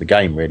course of the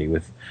game, really,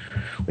 with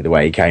the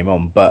way he came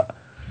on. But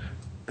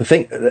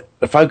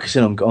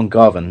focusing on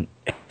Garvin,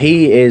 I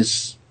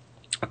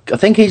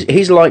think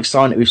he's like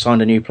we've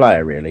signed a new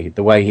player, really.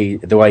 The way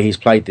he's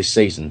played this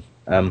season.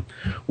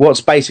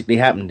 What's basically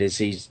happened is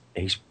he's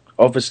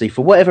obviously,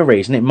 for whatever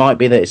reason, it might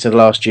be that it's the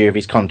last year of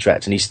his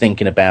contract, and he's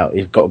thinking about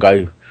he's got to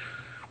go,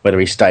 whether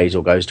he stays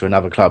or goes to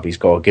another club. He's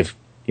got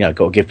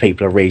to give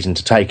people a reason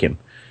to take him,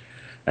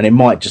 and it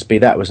might just be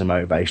that was a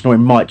motivation, or it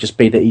might just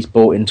be that he's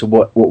bought into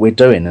what we're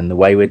doing and the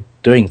way we're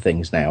doing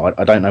things now.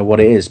 I don't know what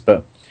it is,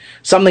 but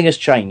something has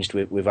changed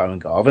with Owen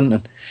Garvin,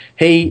 and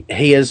he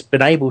has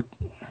been able.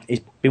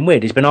 It's been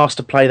weird. He's been asked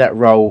to play that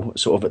role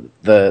sort of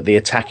at the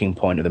attacking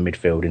point of the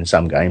midfield in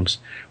some games,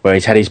 where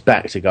he's had his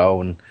back to goal.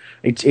 And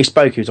he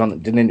spoke. He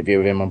did an interview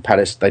with him on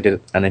Palace. They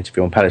did an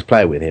interview on Palace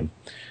Player with him,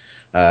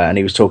 and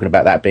he was talking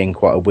about that being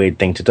quite a weird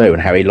thing to do,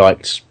 and how he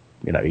likes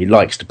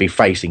to be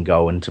facing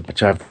goal and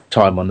to have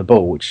time on the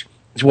ball, which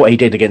is what he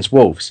did against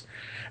Wolves.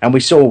 And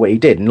we saw what he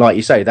did, and like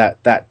you say,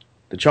 that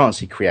the chance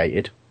he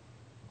created,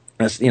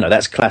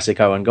 that's classic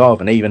Owen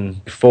Garvin. Even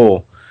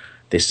before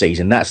this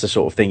season, that's the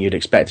sort of thing you'd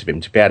expect of him,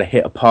 to be able to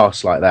hit a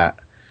pass like that,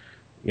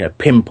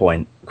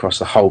 pinpoint across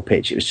the whole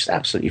pitch. It was just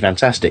absolutely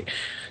fantastic.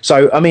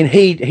 So, I mean,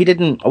 he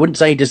didn't, I wouldn't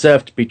say he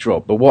deserved to be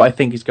dropped, but what I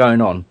think is going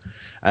on,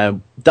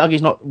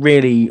 Dougie's not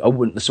really,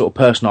 the sort of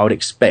person I would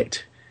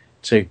expect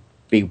to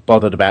be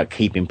bothered about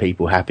keeping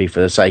people happy for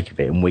the sake of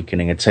it and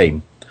weakening a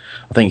team.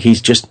 I think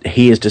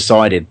he has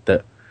decided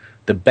that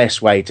the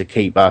best way to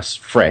keep us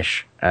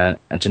fresh and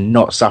to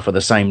not suffer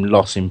the same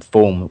loss in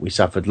form that we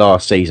suffered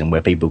last season,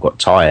 where people got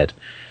tired,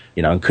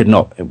 and could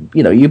not.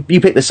 You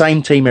pick the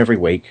same team every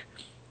week,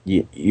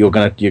 you're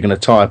gonna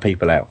tire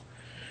people out.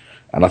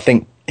 And I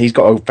think he's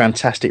got a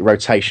fantastic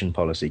rotation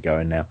policy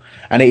going now,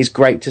 and it is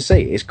great to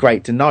see. It's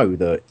great to know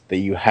that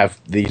you have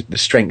the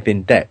strength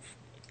in depth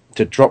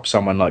to drop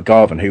someone like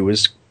Garvin, who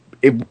was,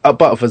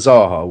 but for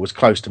Zaha, was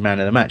close to man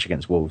of the match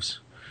against Wolves.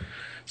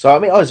 So I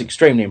mean, I was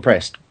extremely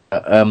impressed.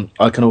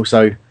 I can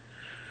also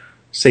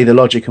see the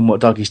logic in what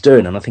Dougie's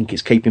doing, and I think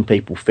it's keeping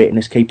people fit and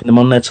it's keeping them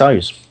on their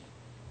toes.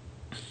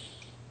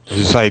 As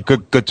you say,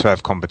 good to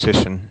have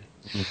competition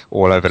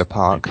all over the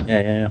park.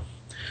 Yeah.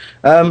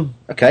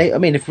 Okay, I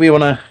mean, if we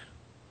want to,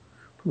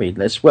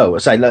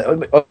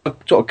 I'll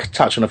sort of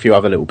touch on a few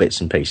other little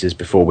bits and pieces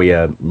before we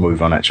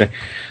move on, actually.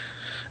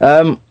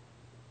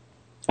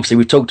 Obviously,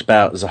 we've talked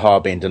about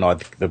Zaha being denied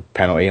the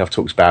penalty. I've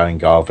talked about Owen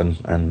Garvin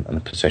and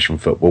the possession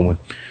football. We've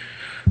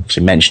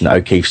obviously mentioned that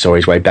O'Keefe saw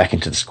his way back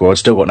into the squad.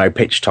 Still got no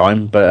pitch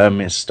time, but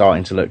it's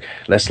starting to look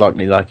less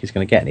likely like he's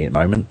going to get any at the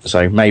moment.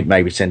 So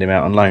maybe send him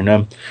out on loan.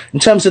 In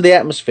terms of the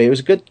atmosphere, it was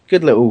a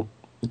good little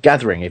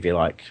gathering, if you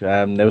like.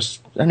 There was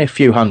only a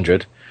few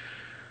hundred.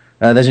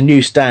 There's a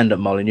new stand at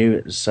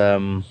Molineux. It's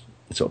sort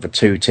of a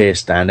 2-tier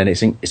stand, and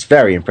it's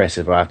very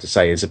impressive, I have to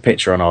say. There's a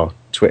picture on our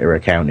Twitter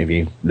account if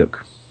you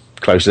look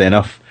closely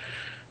enough.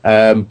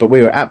 But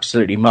we were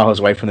absolutely miles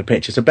away from the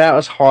pitch. It's about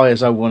as high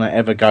as I want to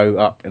ever go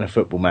up in a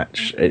football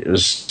match. It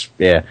was,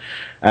 yeah.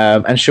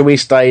 And shall we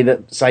say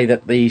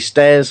that the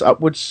stairs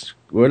upwards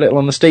were a little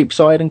on the steep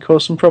side and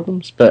caused some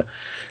problems? But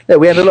yeah,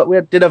 we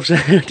did have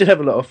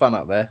a lot of fun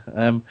up there.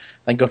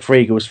 Thank God for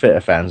Eagles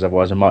fitter fans,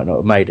 otherwise I might not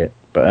have made it.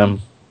 But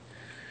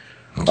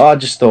I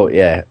just thought,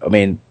 yeah. I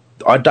mean,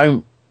 I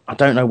don't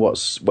know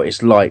what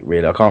it's like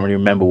really. I can't really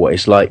remember what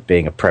it's like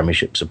being a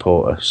Premiership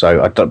supporter.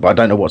 So I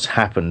don't know what's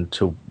happened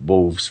to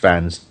Wolves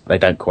fans. They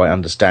don't quite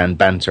understand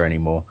banter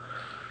anymore.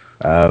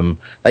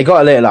 They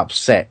got a little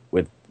upset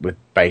with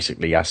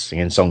basically us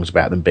singing songs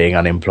about them being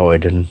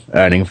unemployed and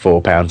earning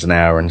 £4 an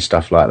hour and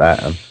stuff like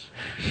that. And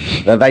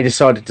they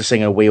decided to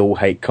sing a "We All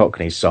Hate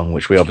Cockneys" song,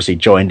 which we obviously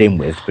joined in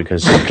with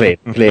because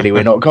clearly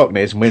we're not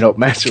Cockneys and we're not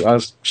massive. I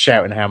was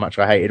shouting how much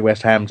I hated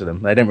West Ham to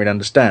them. They didn't really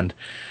understand.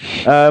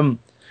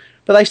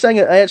 But they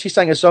actually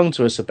sang a song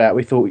to us about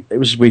we thought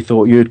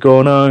you'd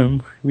gone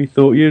home. We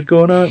thought you'd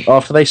gone home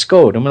after they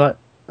scored, and we're like,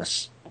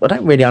 I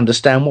don't really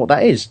understand what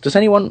that is. Does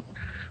anyone?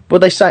 What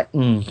they say?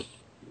 Yeah,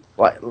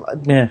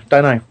 don't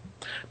know.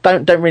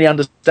 Don't really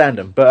understand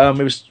them. But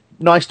it was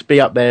nice to be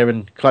up there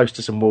and close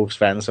to some Wolves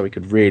fans, so we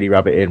could really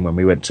rub it in when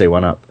we went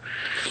 2-1 up.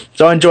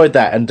 So I enjoyed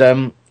that,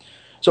 and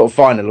sort of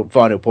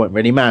final point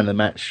really. Man of the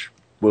match,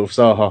 Wilf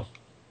Zaha.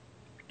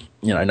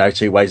 No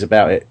two ways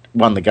about it.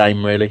 Won the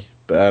game really,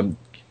 but.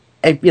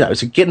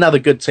 It's another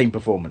good team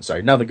performance, though.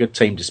 Another good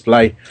team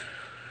display.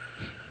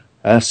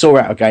 Saw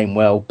out a game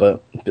well,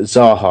 but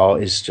Zaha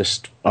is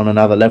just on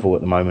another level at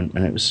the moment,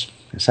 and it's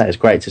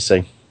great to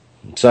see.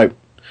 So,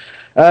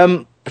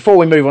 before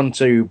we move on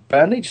to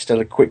Burnley, just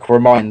a quick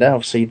reminder,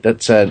 obviously,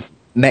 that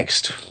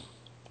next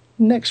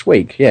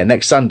week,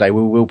 next Sunday,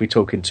 we will be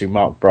talking to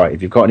Mark Bright.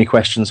 If you've got any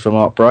questions for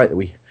Mark Bright that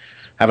we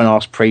haven't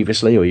asked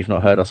previously, or you've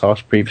not heard us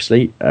ask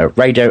previously,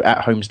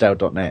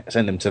 radio@homesdale.net.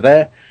 Send them to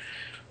there.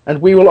 And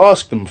we will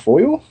ask them for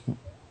you.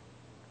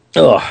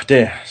 Oh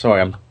dear, sorry,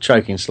 I'm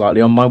choking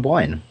slightly on my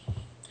wine.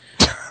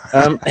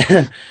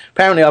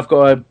 Apparently I've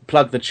got to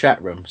plug the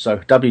chat room, so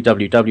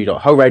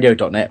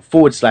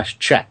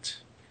www.wholeradio.net/chat.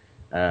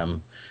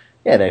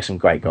 There's some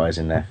great guys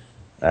in there.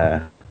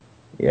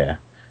 Yeah,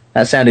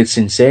 that sounded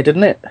sincere,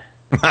 didn't it?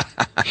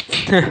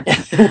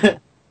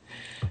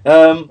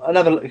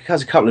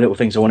 There's a couple of little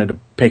things I wanted to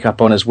pick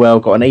up on as well.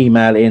 Got an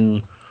email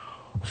in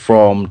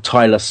from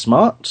Tyler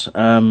Smart.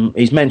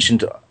 He's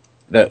mentioned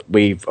that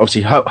we've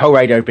obviously Whole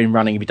Radio have been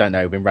running. If you don't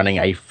know, we've been running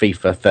a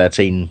FIFA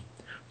 13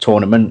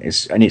 tournament.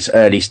 It's in its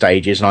early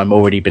stages, and I'm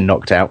already been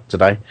knocked out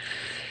today,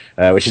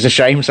 which is a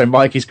shame. So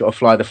Mikey's got to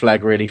fly the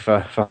flag really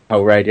for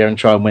Whole Radio and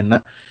try and win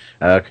that.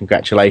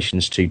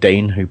 Congratulations to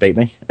Dean who beat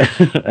me.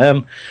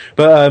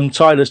 But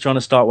Tyler's trying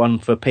to start one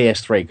for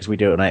PS3 because we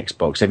do it on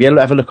Xbox. So if you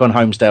have a look on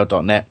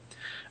homesdale.net,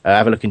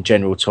 have a look in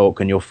General Talk,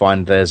 and you'll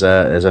find there's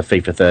a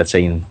FIFA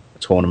 13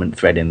 tournament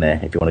thread in there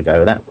if you want to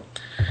go with that.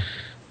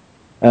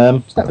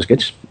 So that was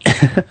good.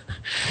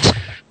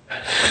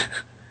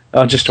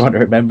 I'm just trying to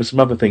remember some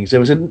other things. There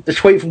was a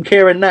tweet from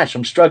Kieran Nash.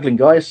 I'm struggling,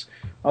 guys.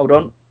 Hold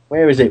on.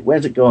 Where is it?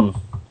 Where's it gone?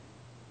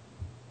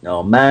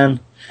 Oh, man.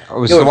 It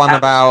was the one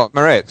about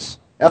Moritz.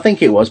 I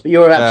think it was, but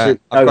you're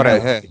absolutely... I've got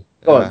it here.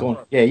 Go on.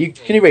 Yeah,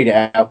 can you read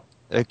it out?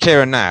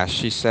 Kieran Nash,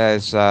 he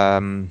says...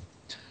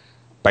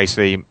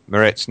 basically,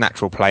 Moritz,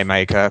 natural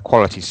playmaker,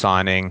 quality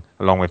signing,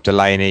 along with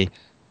Delaney.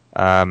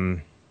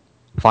 Find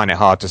it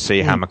hard to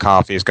see how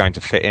McCarthy is going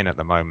to fit in at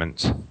the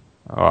moment.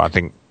 I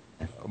think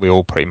we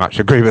all pretty much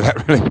agree with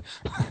that, really.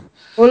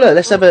 Well, look,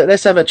 let's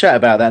have a chat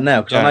about that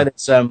now, because I know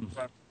that's. I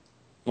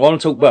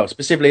want to talk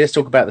specifically. Let's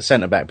talk about the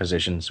centre back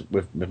positions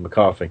with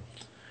McCarthy.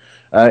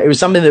 It was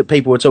something that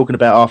people were talking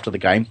about after the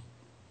game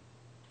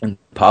in the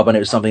pub, and it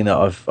was something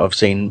that I've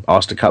seen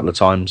asked a couple of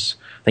times.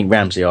 I think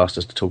Ramsey asked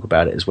us to talk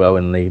about it as well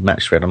in the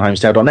match thread on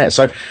homesdale.net.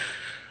 So,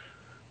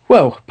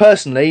 well,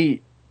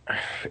 personally,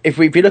 if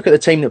you look at the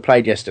team that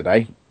played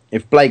yesterday,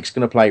 if Blake's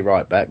going to play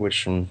right back,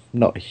 which I'm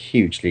not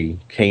hugely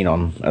keen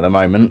on at the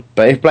moment,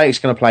 but if Blake's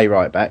going to play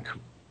right back,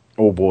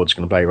 or Ward's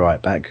going to play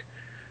right back,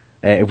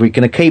 if we're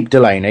going to keep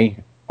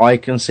Delaney, I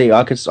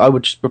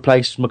would just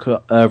replace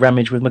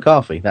Ramage with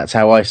McCarthy. That's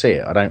how I see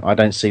it. I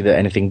don't see that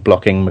anything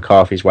blocking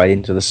McCarthy's way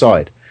into the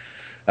side.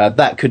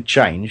 That could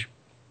change.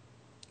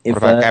 What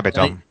about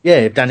Gabidon?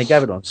 If Danny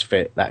Gabidon's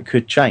fit, that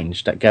could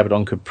change. That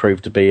Gabidon could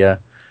prove to be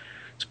a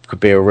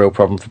real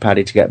problem for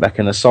Paddy to get back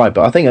in the side.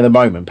 But I think at the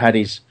moment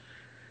Paddy's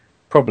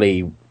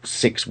probably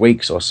 6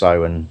 weeks or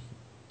so, and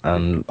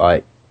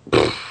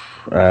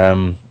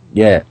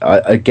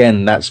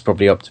again, that's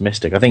probably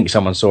optimistic. I think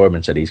someone saw him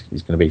and said he's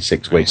going to be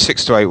 6 weeks.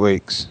 6 to 8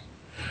 weeks.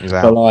 He's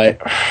out. But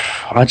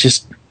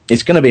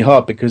it's going to be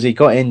hard because he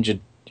got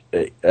injured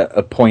at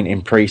a point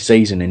in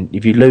pre-season, and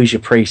if you lose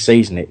your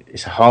pre-season,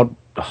 it's a hard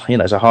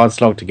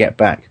slog to get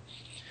back.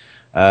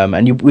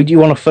 And you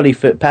want a fully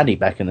fit Paddy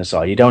back in the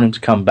side. You don't want him to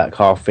come back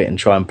half fit and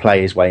try and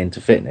play his way into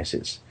fitness.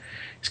 It's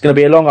going to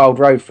be a long old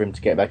road for him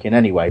to get back in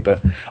anyway.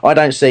 But I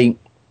don't see.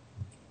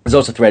 There's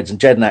lots of threads, and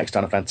Jednak's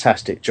done a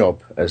fantastic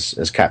job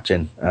as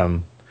captain.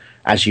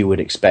 as you would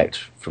expect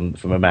from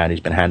a man who's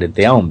been handed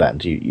the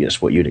armband.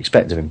 That's what you'd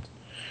expect of him.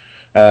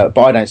 But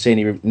I don't see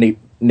any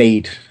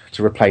need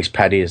to replace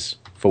Paddy as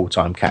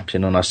full-time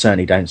captain, and I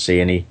certainly don't see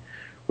any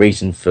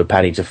reason for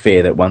Paddy to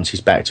fear that once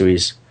he's back to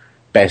his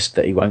best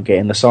that he won't get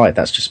in the side.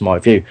 That's just my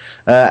view.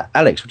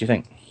 Alex, what do you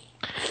think?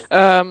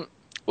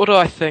 What do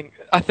I think?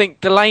 I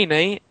think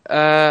Delaney,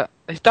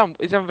 he's done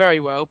very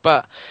well,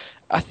 but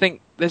I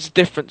think there's a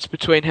difference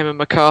between him and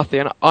McCarthy,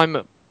 and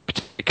I'm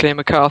particularly a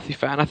McCarthy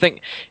fan. I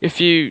think if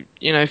you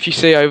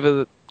see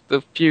over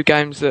the few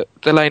games that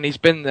Delaney's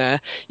been there,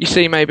 you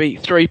see maybe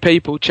 3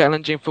 people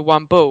challenging for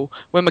one ball.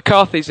 When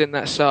McCarthy's in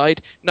that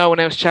side, no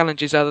one else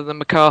challenges other than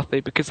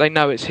McCarthy because they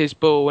know it's his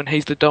ball and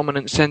he's the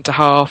dominant centre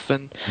half.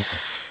 And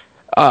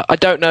I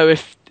don't know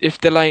if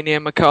Delaney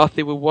and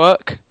McCarthy will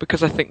work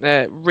because I think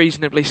they're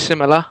reasonably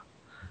similar.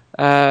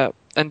 And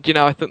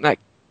I think that,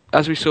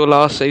 as we saw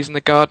last season,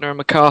 the Gardner and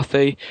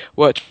McCarthy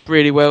worked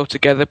really well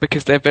together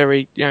because they're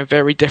very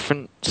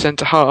different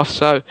centre halves.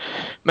 So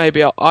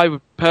maybe I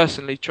would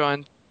personally try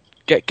and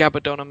get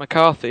Gabardon and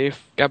McCarthy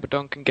if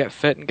Gabardon can get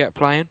fit and get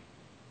playing.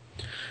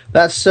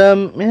 That's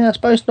I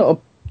suppose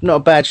not a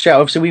bad shout.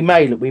 Obviously, we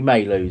may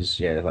lose,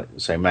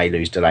 may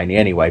lose Delaney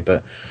anyway.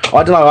 But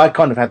I don't know. I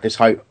kind of had this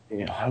hope.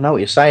 I know what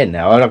you're saying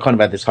now. I kind of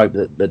had this hope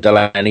that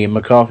Delaney and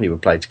McCarthy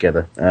would play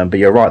together. But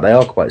you're right, they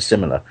are quite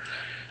similar.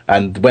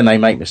 And when they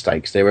make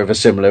mistakes, they're of a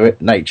similar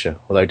nature.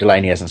 Although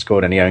Delaney hasn't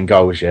scored any own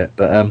goals yet,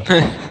 but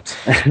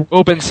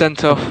all been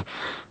sent off.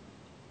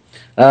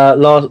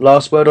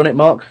 Last word on it,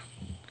 Mark.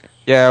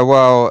 Yeah,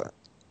 well,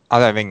 I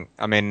don't think.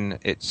 I mean,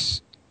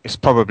 it's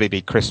probably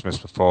be Christmas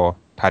before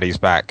Paddy's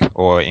back,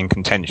 or in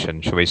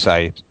contention, shall we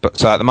say? But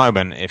so at the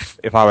moment,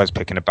 if I was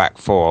picking a back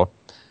four,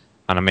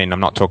 and I mean, I'm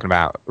not talking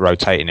about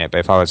rotating it, but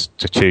if I was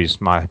to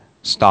choose my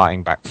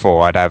starting back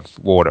four, I'd have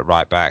Ward at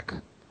right back,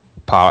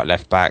 Parr at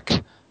left back,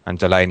 and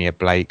Delaney at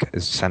Blake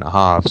as centre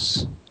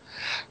halves.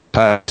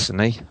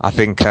 Personally, I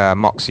think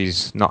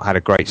Moxey's not had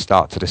a great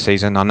start to the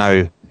season. I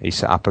know he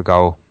set up a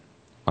goal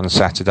on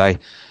Saturday.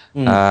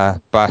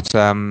 But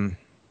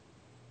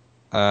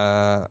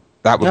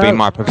that would be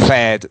my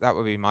preferred. That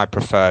would be my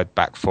preferred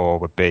back four.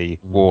 Would be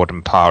Ward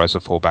and Parr as the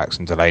fullbacks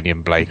and Delaney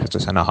and Blake as the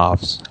centre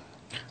halves.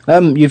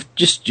 I'm going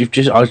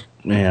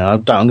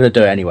to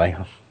do it anyway.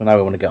 I know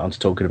I want to get on to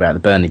talking about the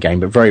Burnley game,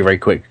 but very, very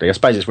quickly. I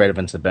suppose it's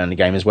relevant to the Burnley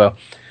game as well.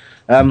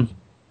 Do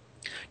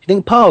you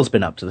think Parr's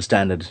been up to the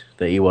standard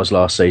that he was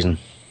last season?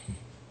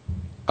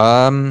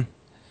 Well,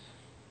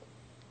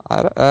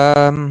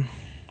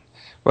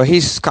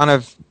 he's kind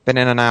of been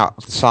in and out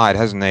of the side,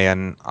 hasn't he?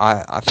 And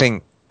I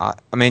think, I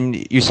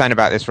mean, you're saying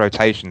about this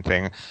rotation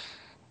thing.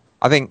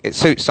 I think it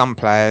suits some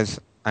players,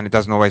 and it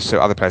doesn't always suit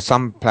other players.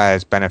 Some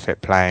players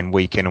benefit playing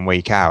week in and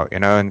week out,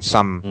 and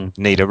some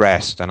need a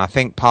rest. And I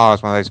think Parr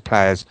is one of those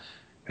players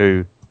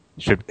who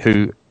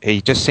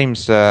he just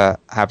seems to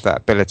have that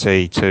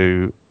ability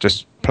to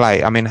just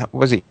play. I mean,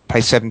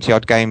 play 70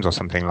 odd games or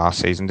something last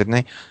season, didn't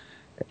he?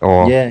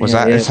 Or was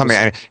that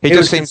something? He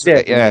just seems,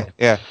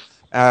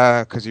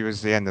 because he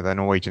was the end of the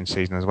Norwegian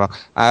season as well.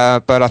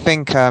 But I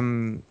think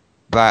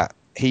that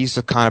he's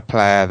the kind of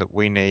player that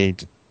we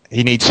need.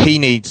 He needs to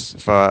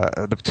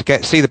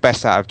see the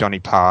best out of Johnny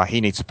Parr. He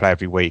needs to play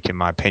every week, in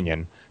my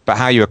opinion. But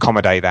how you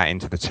accommodate that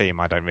into the team,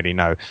 I don't really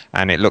know.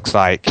 And it looks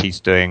like he's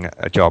doing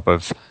a job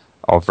of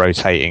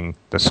rotating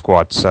the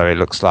squad. So it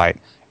looks like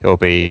he'll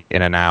be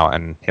in and out,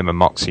 and him and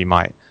Moxey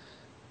might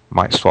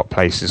swap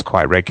places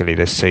quite regularly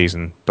this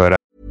season. But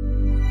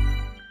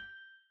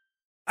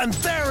and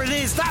there it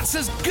is, that's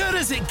as good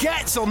as it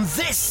gets on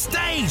this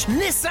stage.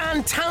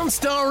 Nissan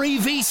Townstar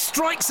EV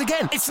strikes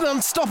again. It's an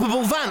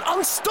unstoppable van,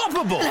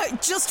 unstoppable.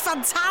 Just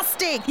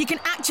fantastic. You can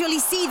actually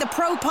see the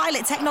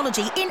ProPilot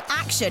technology in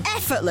action.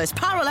 Effortless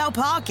parallel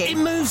parking.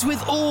 It moves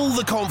with all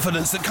the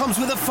confidence that comes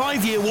with a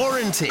 5-year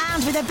warranty.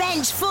 And with a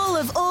bench full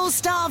of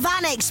all-star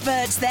van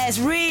experts,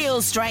 there's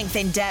real strength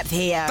in depth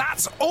here.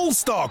 That's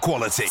all-star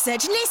quality.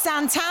 Search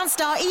Nissan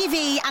Townstar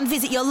EV and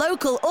visit your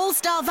local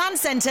all-star van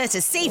centre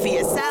to see for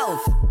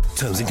yourself.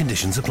 Terms and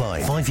conditions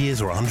apply. 5 years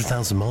or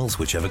 100,000 miles,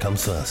 whichever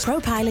comes first.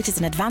 ProPilot is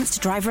an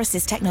advanced driver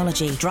assist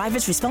technology.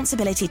 Driver's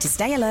responsibility to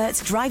stay alert,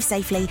 drive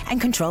safely,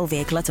 and control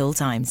vehicle at all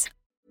times.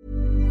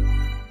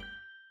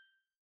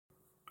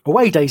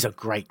 Away days are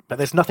great, but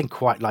there's nothing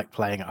quite like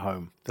playing at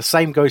home. The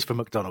same goes for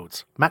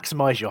McDonald's.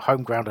 Maximise your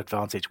home ground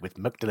advantage with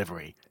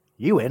McDelivery.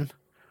 You in?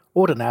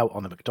 Order now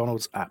on the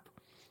McDonald's app.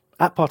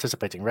 At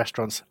participating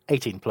restaurants,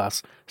 18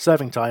 plus,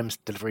 serving times,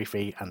 delivery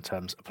fee and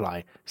terms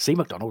apply. See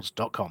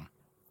mcdonalds.com.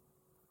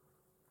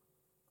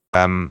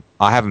 I've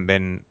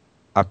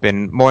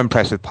been more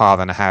impressed with Parr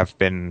than I have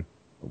been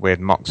with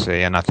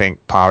Moxey, and I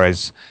think Parr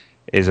is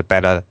a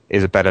better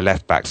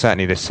left back,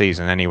 certainly this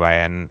season anyway.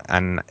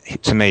 And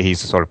to me,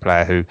 he's the sort of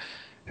player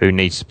who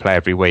needs to play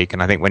every week.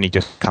 And I think when he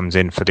just comes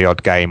in for the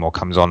odd game or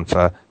comes on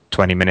for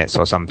 20 minutes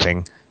or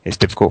something, it's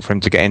difficult for him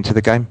to get into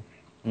the game.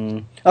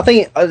 I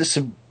think that's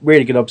a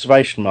really good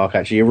observation, Mark,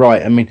 actually. You're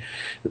right. I mean,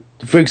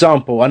 for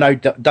example, I know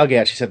Dougie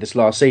actually said this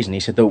last season. He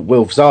said that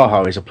Wilf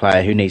Zaha is a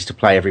player who needs to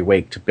play every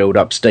week to build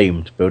up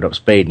steam, to build up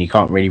speed, and you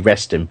can't really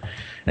rest him.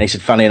 And he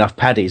said, funnily enough,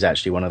 Paddy's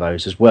actually one of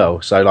those as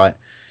well. So, like,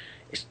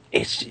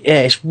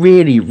 it's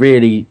really,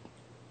 really...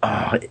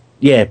 Parr,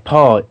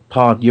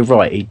 you're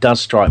right. He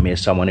does strike me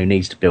as someone who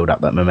needs to build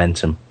up that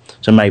momentum.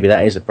 So maybe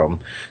that is a problem.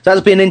 So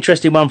that'll be an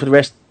interesting one for the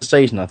rest of the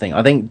season, I think.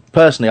 I think,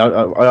 personally,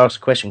 I asked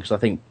a question because I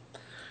think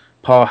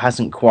Parr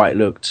hasn't quite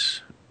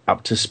looked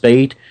up to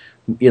speed.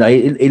 You know,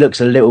 he looks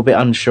a little bit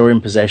unsure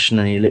in possession,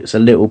 and he looks a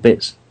little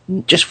bit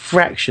just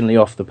fractionally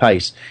off the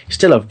pace. He's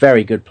still a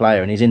very good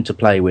player, and his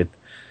interplay with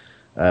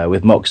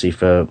Moxey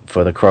for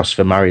the cross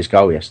for Murray's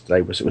goal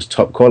yesterday was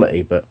top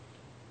quality. But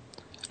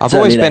I've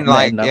always been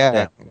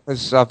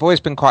I've always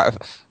been quite.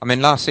 I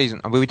mean, last season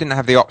we didn't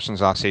have the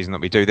options last season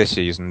that we do this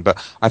season, but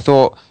I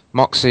thought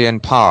Moxey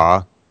and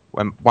Parr,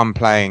 when one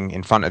playing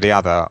in front of the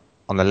other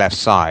on the left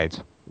side,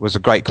 was a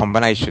great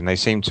combination. They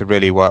seemed to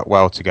really work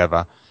well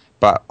together.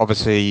 But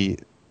obviously,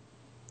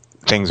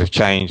 things have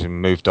changed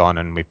and moved on,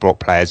 and we've brought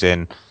players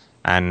in,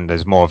 and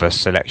there's more of a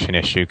selection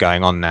issue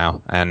going on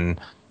now, and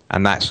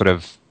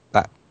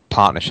that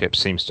partnership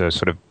seems to have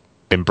sort of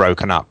been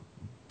broken up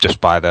just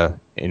by the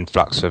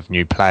influx of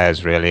new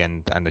players, really,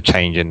 and the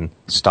change in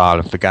style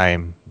of the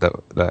game that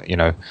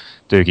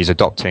Dougie's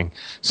adopting.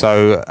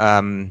 So,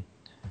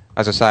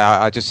 as I say,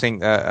 I just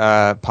think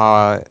that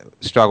Parr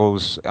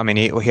struggles. I mean,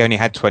 he only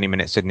had 20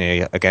 minutes, didn't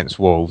he, against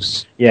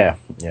Wolves? Yeah.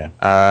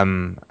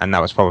 And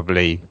that was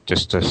probably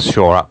just to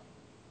shore up,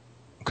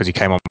 because he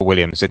came on for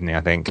Williams, didn't he,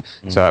 I think?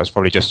 So that was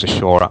probably just to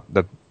shore up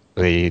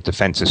the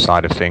defensive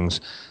side of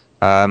things.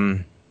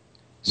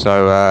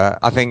 So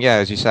I think,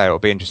 as you say, it'll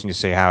be interesting to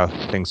see how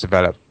things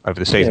develop over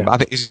the season. But I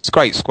think he's a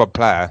great squad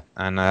player,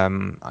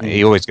 and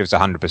he always gives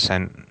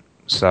 100%.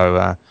 So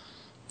I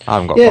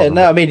haven't got. Yeah,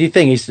 no, I mean, the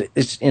thing is,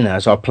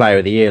 as our Player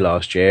of the Year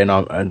last year, and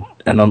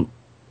I'm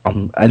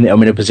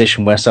in a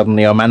position where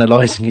suddenly I'm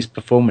analysing his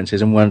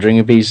performances and wondering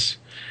if he's,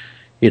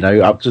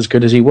 up to as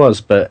good as he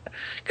was. But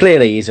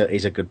clearly, he's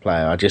a good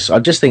player. I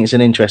just think it's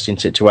an interesting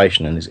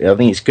situation, and I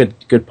think it's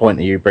good point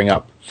that you bring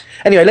up.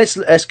 Anyway, let's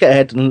get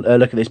ahead and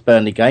look at this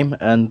Burnley game.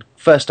 And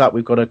first up,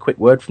 we've got a quick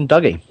word from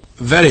Dougie.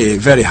 Very,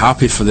 very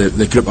happy for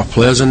the group of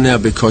players in there,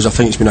 because I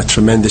think it's been a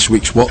tremendous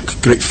week's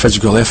work. Great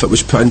physical effort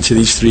was put into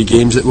these 3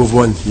 games that we've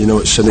won.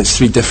 It's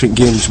 3 different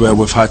games where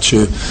we've had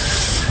to,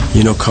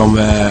 come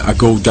a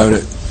goal down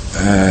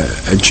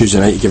on Tuesday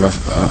night to give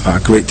a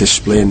great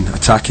display in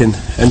attacking.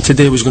 And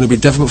today was going to be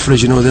difficult for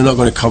us. They're not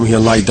going to come here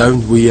and lie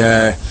down.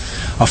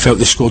 I felt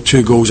they scored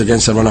 2 goals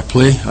against a run of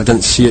play. I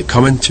didn't see it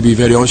coming, to be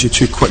very honest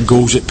with you. 2 quick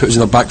goals that put us in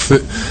their back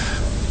foot.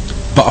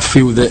 But I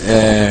feel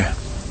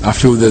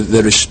that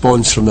the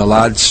response from the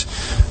lads,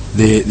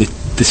 the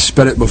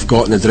spirit we've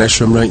got in the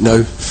dressing room right now,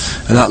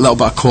 and that little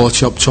bit of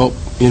quality up top,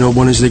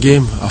 won us the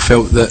game. I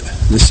felt that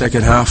in the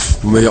second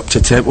half, when we up to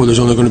tempo, there's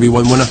only going to be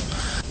one winner.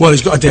 Well,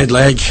 he's got a dead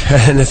leg,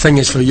 and the thing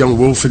is, for young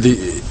Wolford,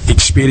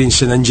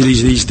 experiencing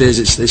injuries these days,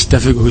 it's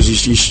difficult because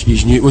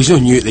he's new. Well, he's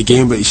not new at the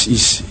game, but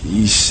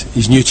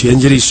he's new to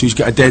injuries, so he's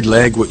got a dead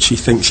leg, which he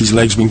thinks his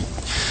leg's been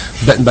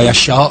bitten by a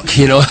shark,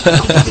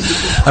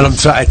 And I'm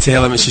trying to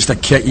tell him it's just a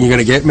kick, and you're going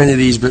to get many of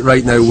these. But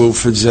right now,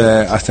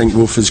 I think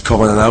Wolford's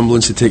calling an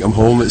ambulance to take him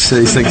home. He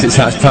thinks it's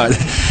that bad.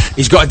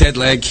 He's got a dead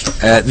leg.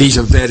 These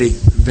are very,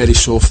 very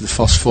soft for the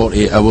first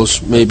 48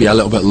 hours, maybe a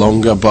little bit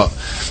longer. But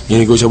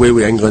he goes away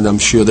with England. I'm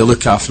sure they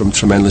look after him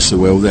tremendously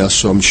well there.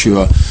 So I'm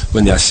sure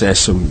when they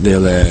assess him,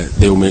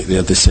 they'll make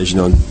their decision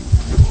on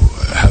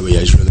how he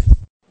is, really.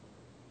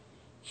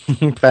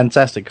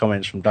 Fantastic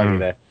comments from Dougie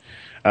there.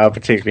 I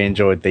particularly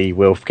enjoyed the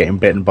Wilf getting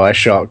bitten by a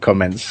shark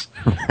comments.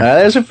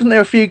 There were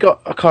a few.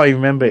 I can't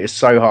even remember. It's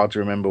so hard to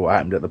remember what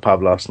happened at the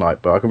pub last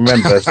night. But I can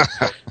remember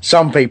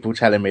some people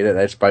telling me that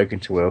they'd spoken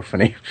to Wilf,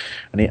 and he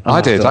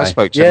I did. I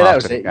spoke to him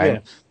after the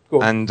game, yeah.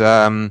 And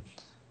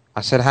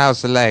I said,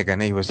 "How's the leg?"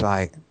 And he was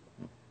like,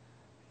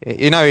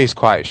 he's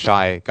quite a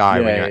shy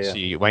guy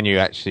when you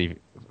actually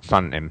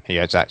front him. He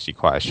is actually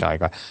quite a shy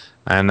guy,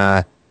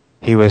 and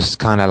he was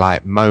kind of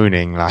like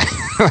moaning, like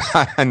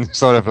and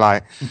sort of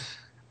like.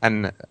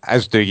 And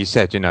as Dougie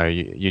said,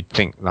 you'd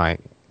think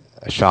like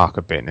a shark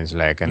had bitten his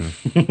leg, and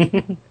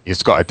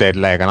he's got a dead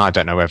leg, and I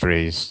don't know whether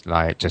he's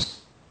like just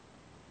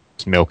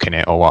milking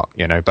it or what,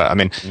 But I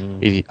mean,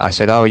 I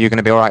said, "Oh, are you going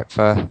to be all right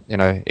for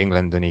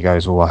England?" And he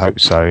goes, "Well, I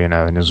hope so," And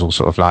it was all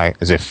sort of like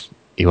as if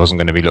he wasn't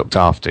going to be looked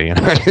after,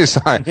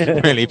 It's like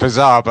really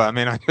bizarre, but I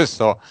mean, I just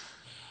thought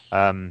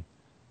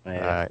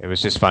it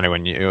was just funny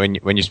when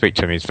you speak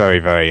to him. He's very,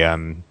 very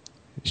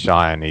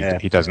shy,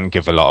 and he doesn't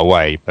give a lot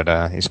away, but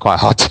it's quite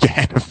hard to get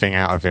anything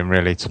out of him,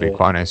 really, to be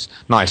quite honest.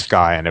 Nice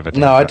guy and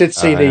everything. No, I did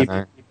see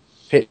the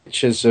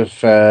pictures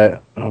of a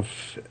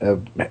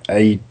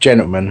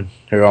gentleman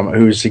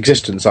whose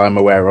existence I'm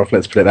aware of,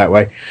 let's put it that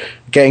way,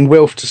 getting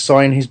Wilf to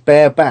sign his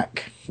bare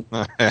back,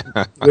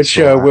 which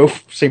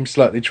Wilf seems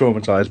slightly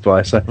traumatised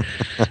by. So,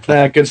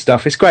 good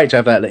stuff. It's great to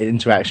have that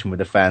interaction with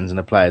the fans and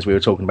the players. We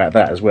were talking about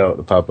that as well at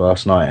the pub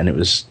last night, and it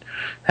was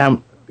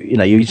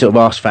you sort of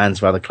ask fans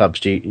of other clubs,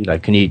 do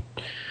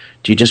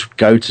you just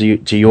go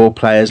to your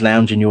players'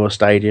 lounge in your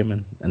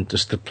stadium and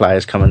just the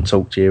players come and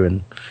talk to you,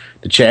 and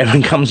the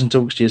chairman comes and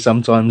talks to you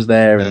sometimes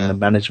there, and the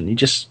management. You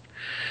just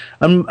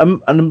and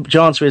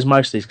the answer is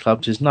most of these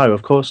clubs is no,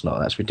 of course not.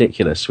 That's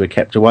ridiculous. We're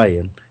kept away,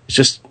 and it's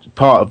just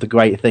part of the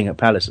great thing at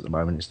Palace at the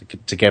moment. It's the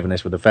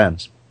togetherness with the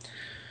fans.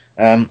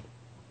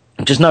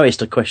 Just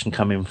noticed a question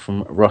coming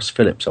from Ross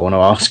Phillips I want to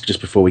ask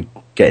just before we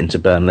get into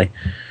Burnley.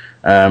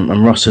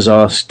 And Ross has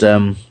asked,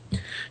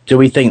 do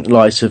we think the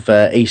likes of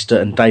Easter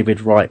and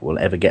David Wright will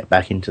ever get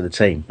back into the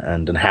team?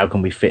 And how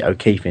can we fit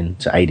O'Keefe in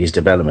to aid his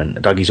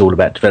development? Dougie's all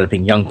about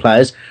developing young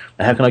players.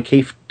 How can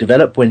O'Keefe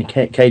develop when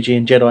KG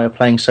and Jedi are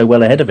playing so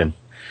well ahead of him?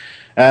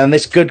 And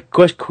there's good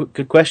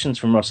questions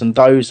from Ross, and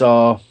those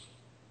are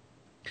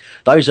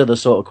the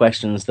sort of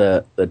questions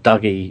that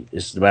Dougie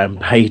is the man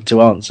paid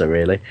to answer,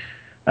 really.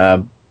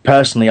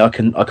 Personally, I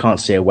can't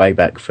see a way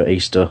back for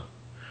Easter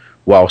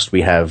whilst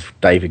we have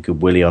David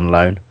Goodwillie on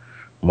loan,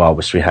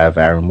 whilst we have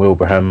Aaron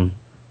Wilbraham,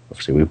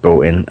 obviously we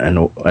brought in,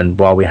 and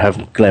while we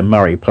have Glenn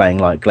Murray playing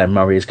like Glenn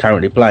Murray is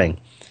currently playing.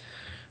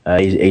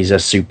 He's a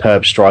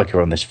superb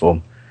striker on this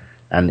form,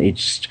 and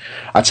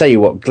I tell you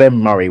what, Glenn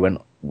Murray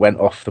went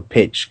off the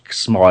pitch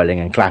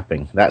smiling and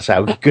clapping. That's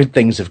how good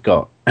things have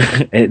got.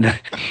 He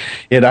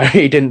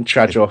didn't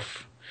trudge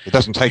off. He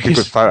doesn't take a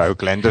good photo,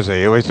 Glenn, does he?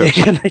 He always looks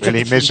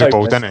really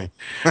miserable, doesn't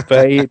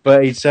he?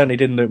 but he certainly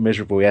didn't look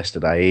miserable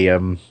yesterday.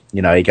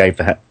 He gave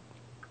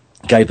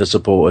the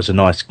supporters a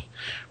nice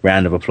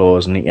round of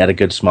applause, and he had a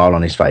good smile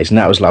on his face, and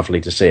that was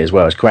lovely to see as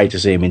well. It's great to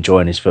see him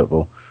enjoying his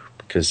football,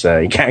 because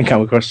he can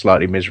come across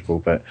slightly miserable,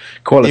 but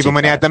quality. Even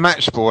when he had the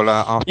match ball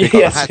after he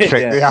got the hat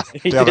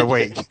trick the other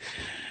week,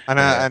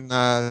 and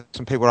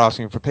some people were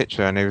asking for a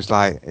picture, and he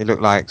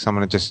looked like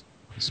someone had just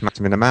smacked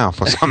him in the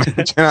mouth or something. Do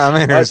you know what I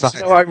mean? That's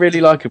what I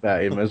really like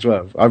about him as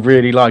well. I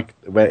really like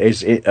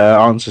his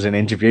answers in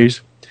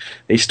interviews.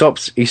 He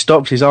stops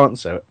his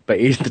answer, but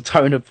the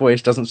tone of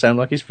voice doesn't sound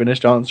like he's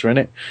finished answering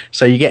it.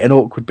 So you get an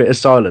awkward bit of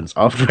silence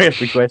after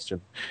every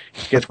question.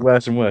 It gets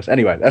worse and worse.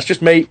 Anyway, that's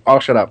just me. I'll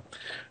shut up.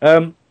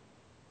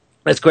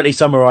 Let's quickly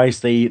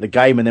summarise the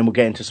game, and then we'll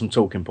get into some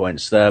talking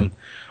points.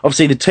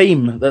 Obviously, the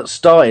team that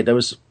started, there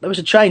was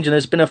a change, and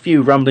there's been a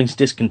few rumblings of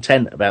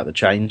discontent about the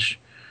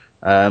change.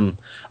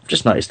 I've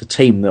just noticed the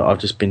team that I've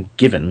just been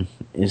given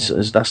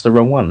is that's the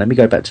wrong one. Let me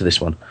go back to this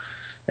one.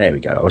 There we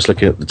go. I was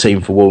looking at the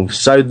team for Wolves.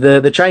 So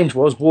the change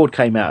was Ward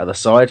came out of the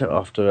side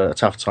after a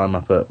tough time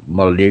up at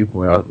Molineux,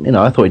 where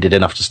I thought he did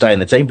enough to stay in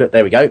the team, but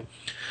there we go.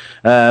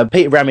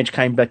 Peter Ramage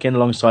came back in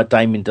alongside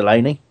Damien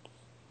Delaney,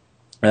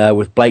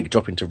 with Blake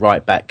dropping to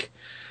right back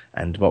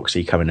and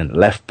Moxey coming in at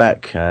left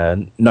back.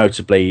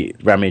 Notably,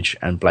 Ramage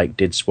and Blake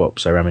did swap,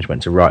 so Ramage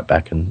went to right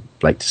back and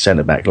Blake to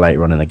centre back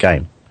later on in the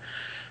game.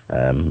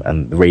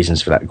 And the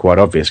reasons for that are quite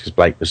obvious, because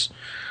Blake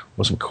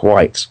wasn't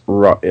quite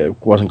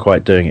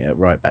doing it at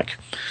right back.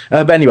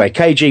 But anyway,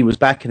 KG was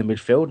back in the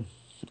midfield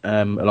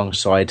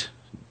alongside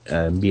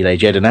Mile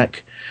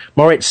Jedinak.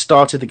 Moritz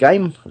started the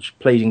game, which was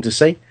pleasing to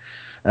see,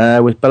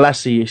 with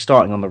Balassi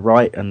starting on the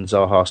right and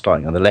Zaha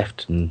starting on the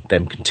left, and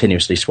them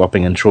continuously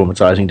swapping and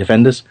traumatising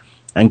defenders,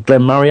 and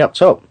Glenn Murray up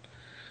top.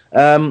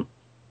 Where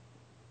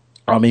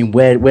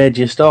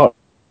do you start?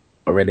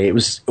 Really, it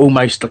was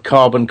almost a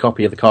carbon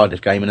copy of the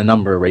Cardiff game in a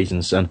number of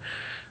reasons, and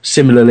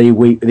similarly,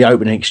 the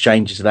opening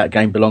exchanges of that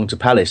game belonged to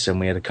Palace, and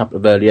we had a couple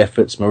of early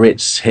efforts.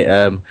 Moritz hit.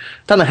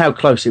 Don't know how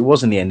close it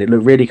was in the end. It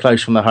looked really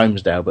close from the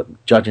Holmesdale, but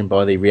judging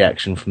by the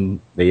reaction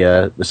from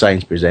the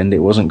Sainsbury's end, it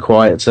wasn't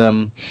quite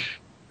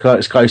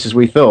as close as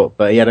we thought.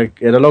 But he had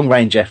a long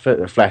range effort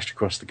that flashed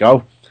across the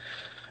goal.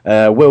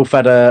 Wilf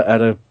had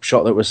a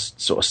shot that was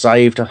sort of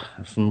saved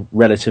from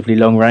relatively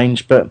long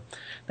range, but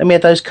then we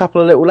had those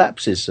couple of little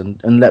lapses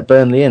and let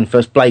Burnley in.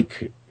 First,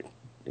 Blake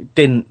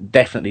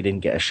definitely didn't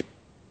get a shot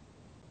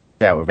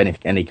out of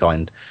any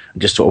kind,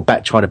 and just sort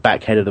of tried to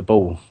backhead of the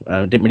ball.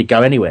 Didn't really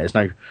go anywhere.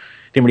 Didn't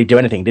really do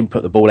anything. Didn't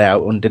put the ball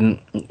out and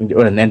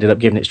ended up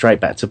giving it straight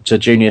back to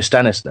Junior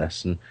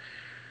Stanislas. And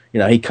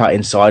he cut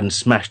inside and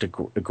smashed a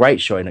great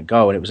shot in a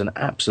goal, and it was an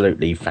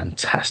absolutely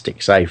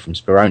fantastic save from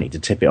Speroni to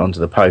tip it onto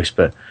the post.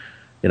 But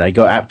he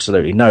got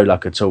absolutely no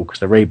luck at all, because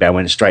the rebound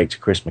went straight to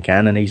Chris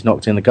McCann and he's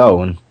knocked in the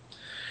goal. And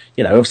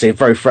obviously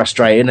very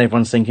frustrating.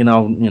 Everyone's thinking,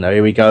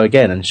 here we go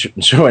again. And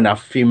sure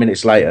enough, a few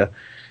minutes later,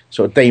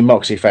 sort of Dean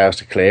Moxey fails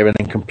to clear and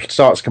then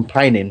starts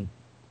complaining.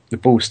 The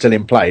ball's still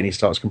in play, and he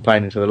starts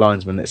complaining to the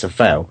linesman that it's a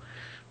foul,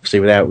 obviously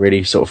without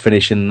really sort of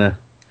finishing the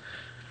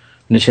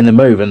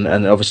move. And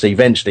obviously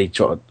eventually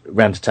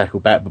ran to tackle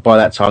back, but by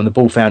that time the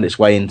ball found its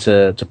way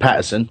into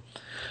Patterson,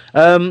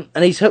 and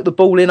he's hooked the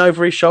ball in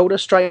over his shoulder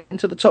straight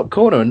into the top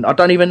corner, and I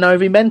don't even know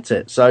if he meant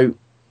it. So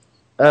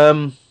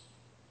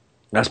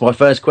that's my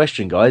first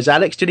question, guys.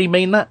 Alex, did he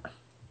mean that?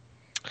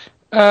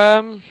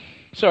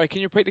 Sorry, can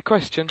you repeat the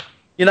question?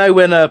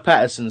 When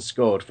Patterson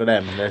scored for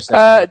them?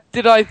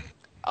 Did I?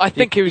 I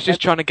think he was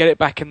just trying to get it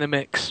back in the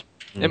mix,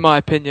 in my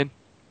opinion.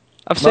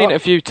 I've seen it a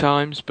few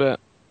times, but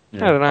I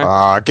don't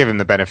know. Give him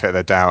the benefit of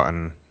the doubt,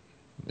 and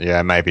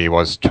maybe he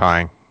was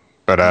trying.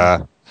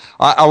 But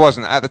I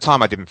wasn't at the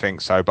time. I didn't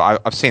think so,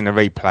 but I've seen the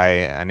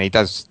replay, and he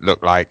does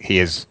look like he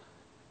is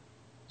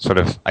sort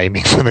of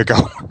aiming for the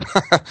goal.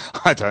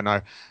 I don't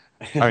know.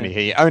 Only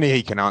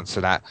he can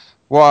answer that.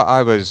 What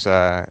I was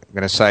going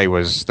to say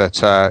was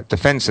that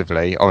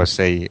defensively,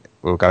 obviously,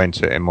 we'll go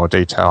into it in more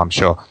detail, I'm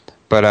sure.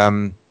 But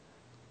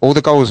all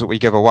the goals that we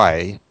give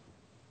away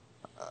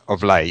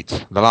of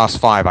late, the last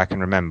 5 I can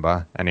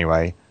remember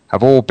anyway,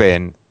 have all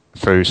been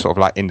through sort of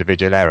like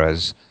individual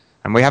errors.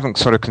 And we haven't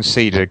sort of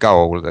conceded a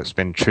goal that's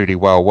been truly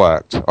well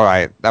worked. All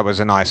right, that was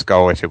a nice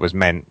goal if it was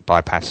meant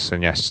by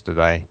Patterson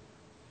yesterday.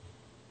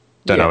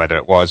 Don't know whether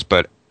it was,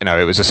 but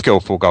it was a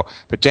skillful goal.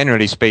 But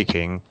generally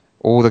speaking,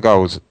 all the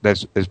goals,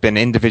 there's been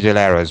individual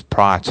errors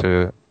prior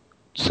to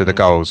the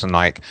goals, and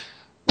like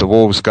the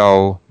Wolves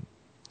goal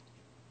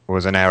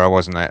was an error,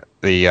 wasn't it?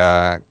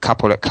 The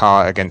couple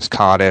against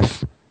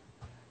Cardiff,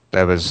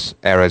 there was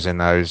errors in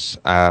those.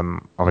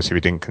 Obviously, we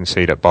didn't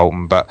concede at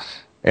Bolton, but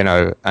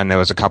and there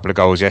was a couple of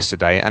goals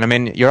yesterday. And I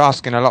mean, you're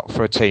asking a lot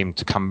for a team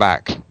to come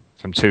back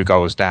from 2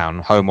 goals down,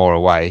 home or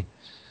away.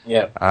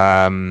 Yeah.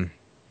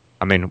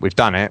 I mean, we've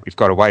done it. We've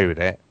got away with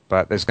it.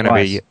 But there's going to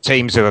be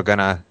teams who are going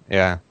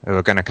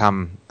to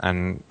come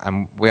and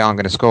we aren't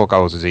going to score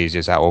goals as easy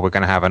as that, or we're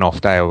going to have an off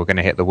day, or we're going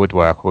to hit the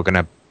woodwork, or we're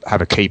going to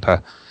have a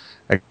keeper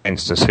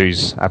against us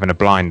who's having a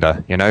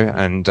blinder,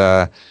 And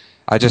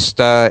I just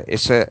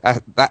it's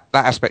that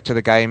aspect of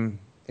the game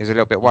is a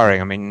little bit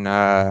worrying. I mean,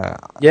 I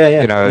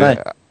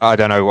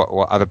don't know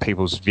what other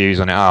people's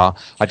views on it are.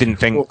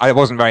 I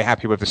wasn't very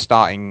happy with the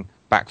starting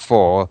back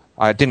 4.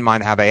 I didn't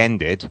mind how they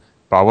ended,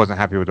 but I wasn't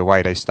happy with the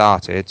way they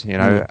started.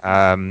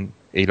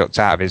 He looked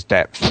out of his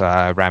depth.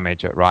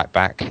 Ramage at right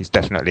back. He's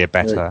definitely a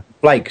better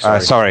Blake.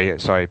 Sorry,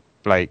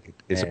 Blake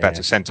is a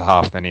better centre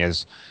half than he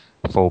is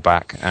full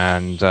back,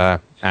 and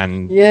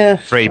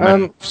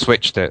Freeman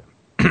switched it.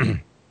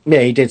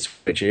 Yeah, he did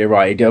switch it. You're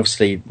right. He did,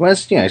 obviously. Well,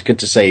 it's good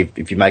to see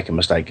if you make a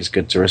mistake. It's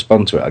good to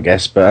respond to it, I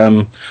guess. But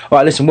all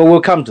right, listen. Well,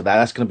 we'll come to that.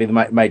 That's going to be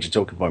the major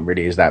talking point.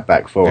 Really, is that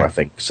back 4? I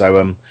think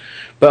so.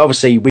 But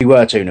obviously, we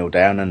were 2-0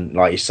 down, and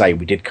like you say,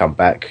 we did come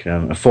back.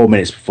 4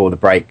 minutes before the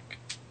break,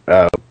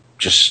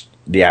 just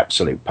the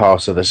absolute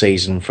pass of the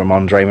season from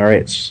Andre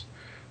Moritz.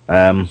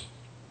 Half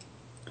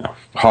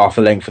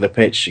a length of the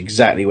pitch,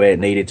 exactly where it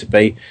needed to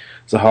be.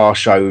 Zaha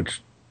showed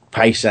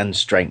pace and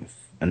strength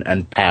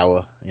and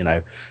power,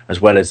 as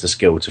well as the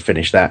skill to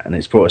finish that, and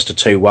it's brought us to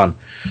 2-1.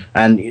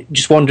 And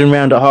just wandering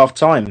around at half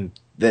time,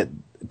 that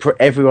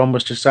everyone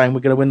was just saying we're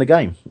going to win the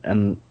game,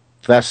 and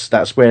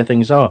that's where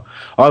things are.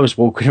 I was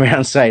walking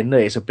around saying that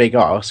it's a big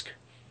ask.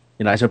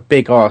 It's a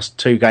big ask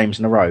 2 games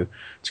in a row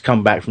to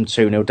come back from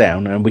 2-0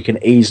 down, and we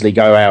can easily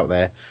go out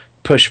there,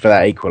 push for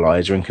that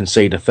equaliser and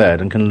concede a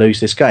third and can lose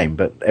this game.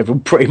 But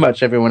pretty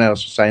much everyone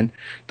else was saying,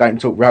 don't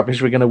talk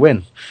rubbish, we're going to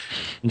win.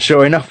 And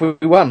sure enough, we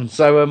won.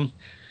 So,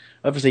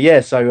 obviously,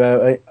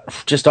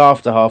 just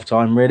after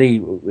half-time, really,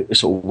 we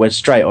sort of went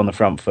straight on the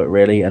front foot,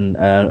 really, and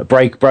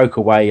broke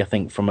away, I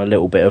think, from a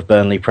little bit of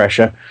Burnley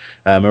pressure.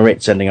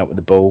 Moritz ending up with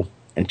the ball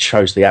and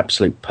chose the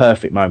absolute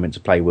perfect moment to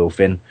play Will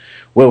Finn.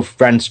 Will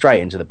ran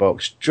straight into the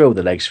box, drilled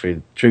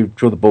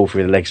the ball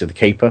through the legs of the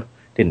keeper.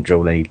 Didn't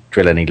drill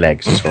any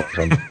legs, that's what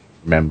I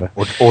remember.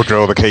 Or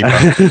drill the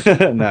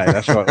keeper. No,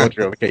 that's right, or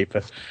drill the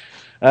keeper.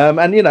 And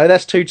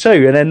that's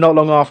 2-2. And then not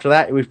long after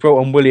that, we've brought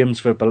on Williams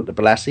for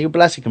Balassi.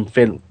 Balassi can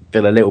feel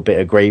a little bit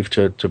aggrieved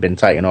to have been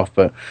taken off,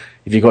 but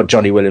if you've got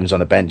Johnny Williams on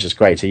the bench, it's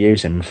great to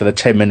use him. For the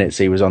 10 minutes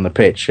he was on the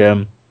pitch,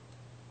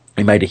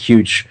 he made a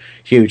huge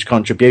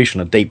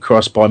contribution. A deep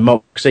cross by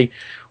Moxie,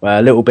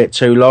 a little bit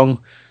too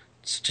long.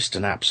 It's just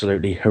an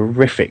absolutely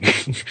horrific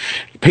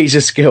piece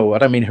of skill. I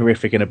don't mean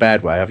horrific in a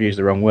bad way, I've used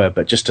the wrong word,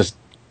 but just an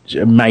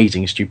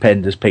amazing,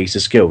 stupendous piece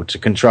of skill to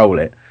control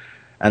it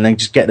and then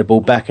just get the ball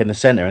back in the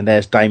centre. And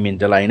there's Damien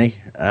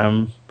Delaney,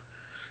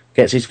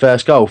 gets his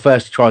first goal.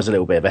 First he tries a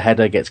little bit of a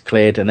header, gets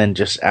cleared, and then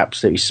just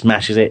absolutely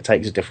smashes it,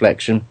 takes a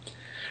deflection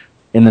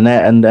in the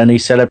net, and he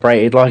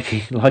celebrated like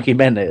he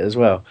meant it as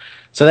well.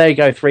 So there you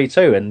go,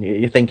 3-2, and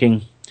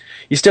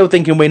you're still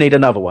thinking we need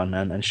another one,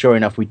 and sure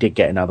enough, we did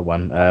get another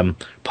one.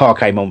 Parr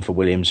came on for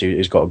Williams,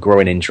 who's got a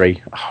groin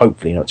injury,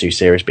 hopefully not too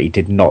serious, but he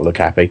did not look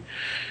happy.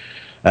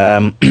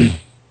 But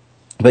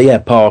yeah,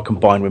 Parr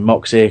combined with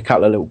Moxie, a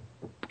couple of little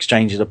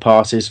exchanges of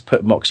passes,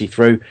 put Moxie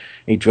through.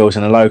 He drills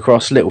in a low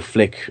cross, little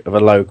flick of a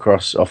low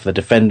cross off the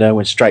defender,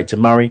 went straight to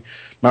Murray.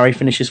 Murray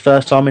finishes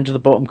first time into the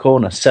bottom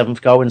corner,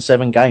 7th goal in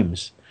 7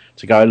 games,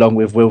 to go along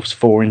with Wilf's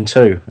 4 in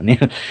 2.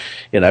 And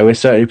we're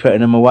certainly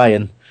putting them away.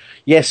 And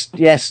yes,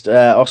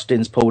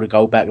 Austin's pulled a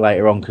goal back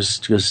later on because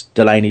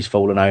Delaney's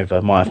fallen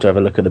over. Might have to have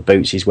a look at the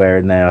boots he's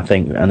wearing there, I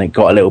think, and it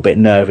got a little bit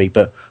nervy.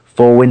 But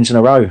 4 wins in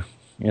a row,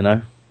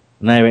 and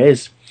there it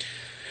is.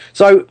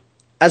 So,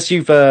 as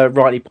you've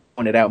rightly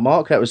pointed out,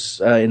 Mark, that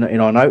was in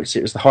our notes.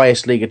 It was the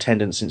highest league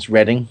attendance since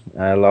Reading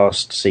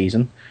last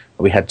season.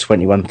 We had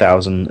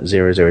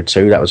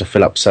 21,002. That was a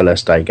Philip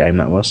Selhurst Day game,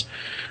 that was.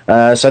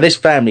 So this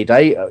Family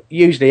Day,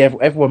 usually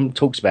everyone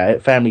talks about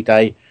it. Family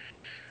Day,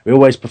 we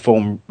always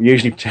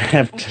usually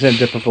tend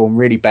to perform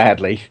really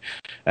badly,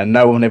 and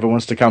no one ever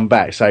wants to come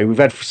back. So we've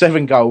had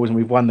 7 goals and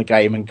we've won the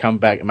game and come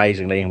back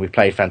amazingly, and we've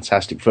played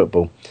fantastic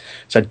football.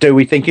 So do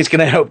we think it's going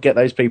to help get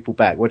those people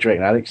back? What do you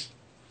reckon, Alex?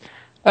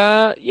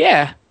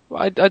 Yeah.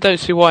 I don't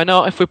see why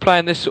not. If we're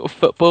playing this sort of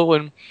football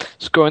and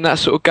scoring that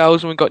sort of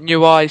goals, and we've got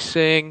new eyes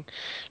seeing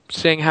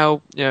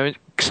how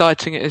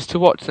exciting it is to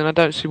watch, then I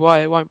don't see why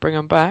it won't bring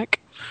them back.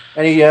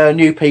 Any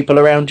new people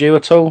around you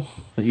at all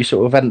that you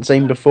sort of hadn't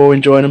seen before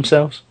enjoying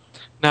themselves?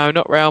 No,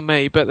 not around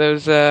me, but there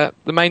was the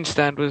main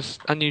stand was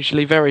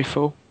unusually very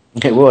full.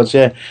 It was,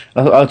 yeah.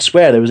 I'd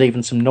swear there was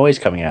even some noise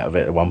coming out of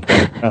it at one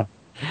point.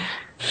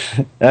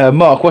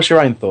 Mark, what's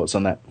your own thoughts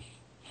on that?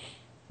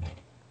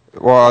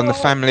 Well, on the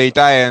family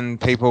day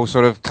and people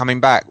sort of coming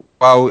back,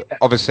 well,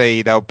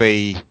 obviously there'll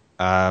be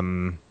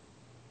some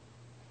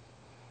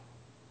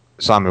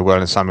who will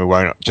and some who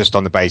won't, just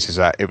on the basis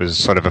that it was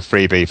sort of a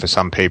freebie for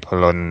some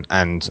people,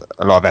 and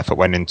a lot of effort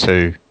went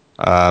into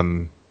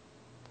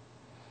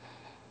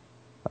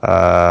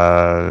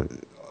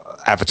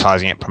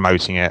advertising it,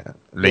 promoting it,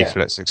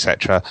 leaflets,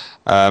 etc.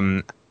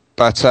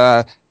 But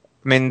I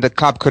mean, the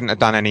club couldn't have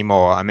done any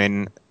more. I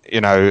mean,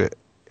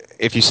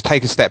 if you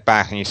take a step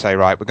back and you say,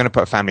 right, we're going to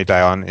put a family day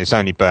on, it's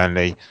only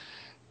Burnley,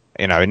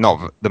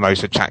 not the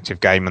most attractive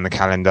game on the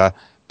calendar,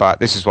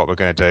 but this is what we're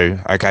going to do.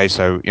 Okay,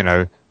 so,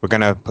 we're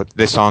going to put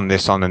this on,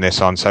 this on, and this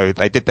on. So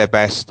they did their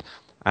best,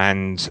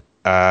 and,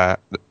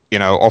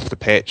 off the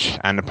pitch,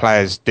 and the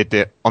players did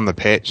it on the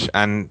pitch,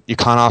 and you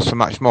can't ask for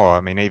much more.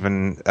 I mean,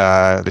 even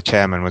the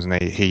chairman,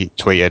 wasn't he? He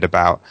tweeted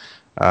about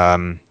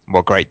what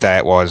a great day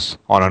it was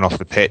on and off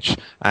the pitch,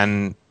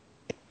 and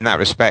in that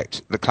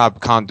respect, the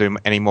club can't do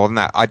any more than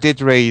that. I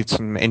did read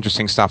some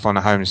interesting stuff on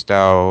the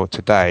Homesdale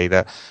today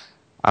that,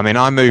 I mean,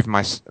 I moved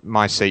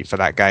my seat for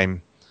that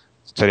game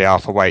to the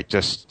Arthur Waite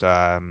just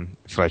for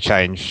a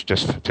change,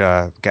 just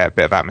to get a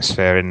bit of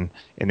atmosphere in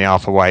the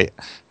Arthur Waite.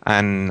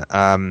 And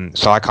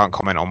so I can't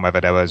comment on whether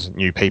there was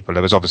new people.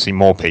 There was obviously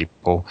more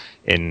people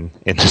in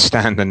the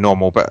stand than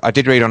normal. But I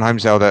did read on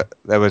Homesdale that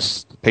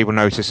people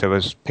noticed there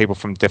was people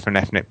from different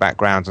ethnic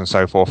backgrounds and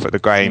so forth at the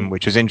game,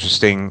 which was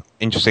interesting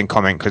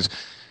comment, because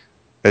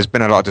there's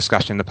been a lot of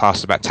discussion in the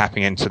past about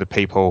tapping into the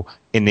people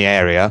in the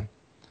area,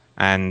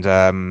 and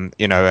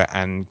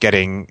and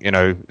getting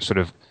sort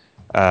of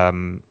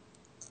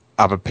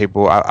other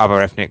people,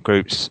 other ethnic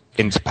groups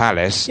into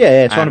Palace.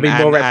 Yeah, trying to be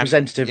more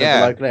representative of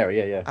the local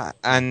area. Yeah,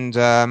 and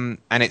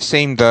it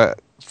seemed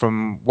that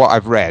from what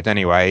I've read,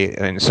 anyway,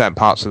 in certain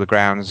parts of the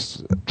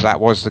grounds, that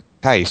was the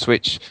case,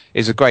 which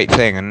is a great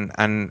thing.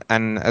 And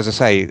as I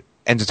say,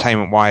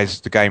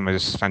 entertainment-wise, the game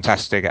was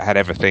fantastic. It had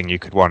everything you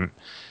could want,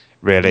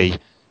 really,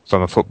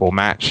 from a football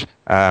match.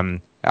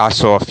 I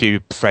saw a few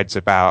threads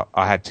about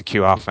I had to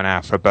queue half an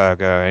hour for a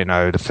burger,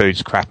 the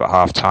food's crap at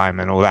half time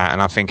and all that,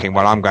 and I'm thinking,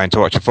 well, I'm going to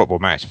watch a football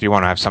match. If you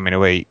want to have something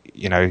to eat,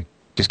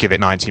 just give it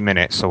 90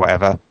 minutes or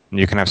whatever, and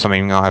you can have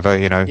something either,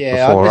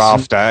 before or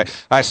after.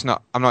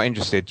 I'm not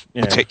interested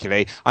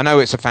particularly. I know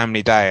it's a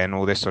family day and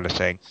all this sort of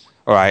thing.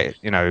 All right,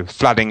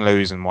 flooding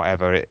loos and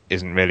whatever, it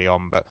isn't really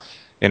on, but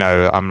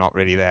I'm not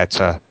really there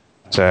to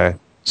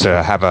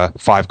have a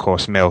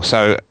 5-course meal,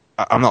 so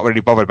I'm not really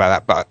bothered about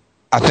that. But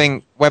I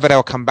think whether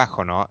they'll come back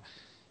or not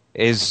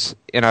is,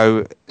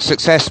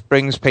 success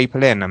brings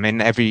people in. I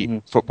mean,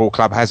 every football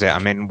club has it. I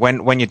mean,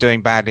 when you're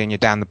doing badly and you're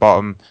down the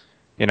bottom,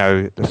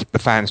 the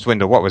fans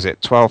dwindle. What was it,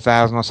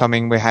 12,000 or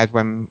something we had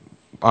when,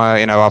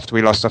 after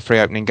we lost our 3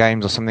 opening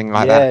games or something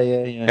like that?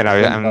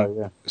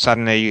 Yeah.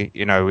 Suddenly,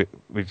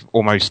 we've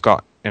almost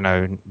got,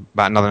 about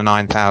another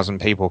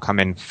 9,000 people come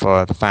in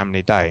for the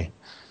family day.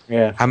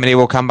 Yeah. How many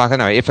will come back? I don't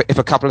know. If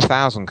a couple of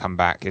thousand come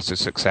back, it's a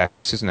success,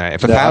 isn't it?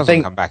 If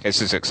 1,000 come back,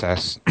 it's a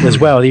success. As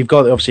well, you've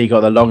got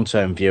the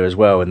long-term view as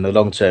well, and the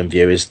long-term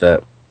view is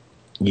that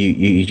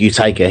you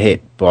take a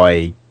hit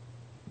by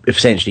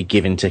essentially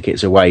giving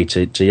tickets away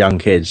to young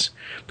kids,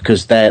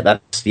 because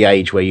that's the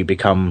age where you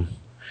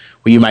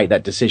make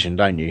that decision,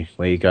 don't you?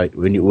 Where you go,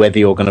 whether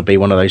you're going to be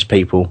one of those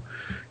people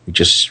who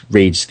just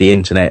reads the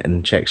internet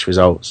and checks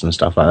results and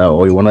stuff like that,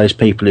 or you're one of those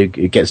people who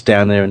gets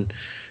down there and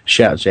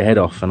shouts your head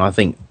off. And I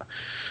think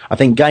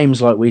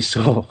games like we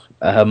saw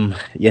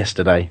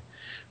yesterday,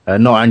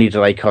 not only do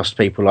they cost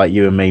people like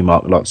you and me,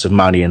 Mark, lots of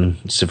money and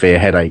severe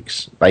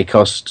headaches, they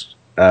cost,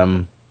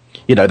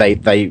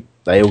 they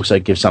also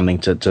give something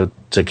to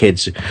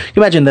kids. Can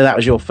you imagine that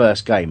was your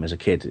first game as a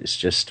kid? It's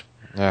just...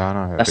 Yeah, I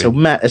know. That's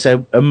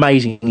an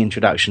amazing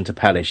introduction to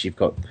Palace. You've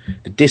got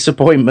the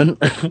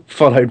disappointment,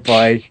 followed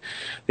by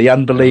the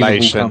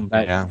unbelievable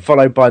comeback,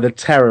 followed by the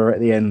terror at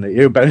the end that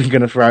you're both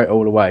going to throw it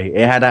all away.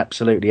 It had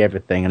absolutely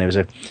everything, and it was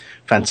a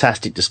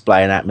fantastic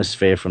display and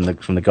atmosphere from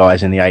the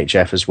guys in the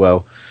HF as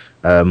well.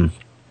 And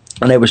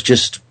it was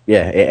just,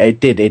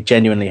 it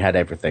genuinely had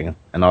everything,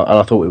 and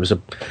I thought it was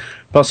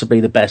possibly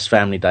the best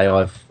family day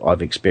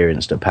I've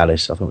experienced at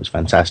Palace. I thought it was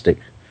fantastic.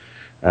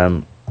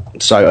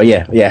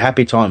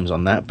 Happy times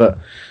on that. But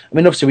I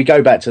mean, obviously we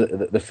go back to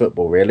the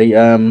football, really.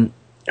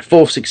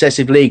 4th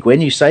successive league win,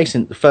 you say,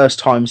 since the first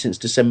time since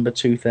December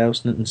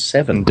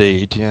 2007.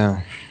 Indeed,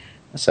 yeah.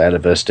 That's a hell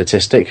of a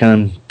statistic,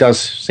 and does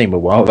seem a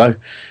while though.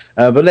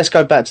 But let's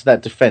go back to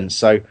that defence.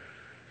 So,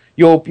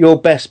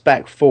 your best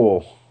back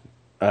four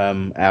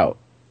out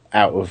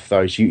of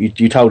those.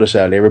 You told us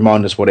earlier.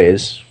 Remind us what it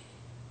is.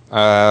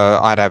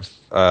 I'd have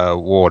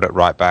Ward at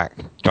right back,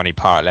 Johnny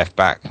Parr at left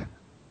back,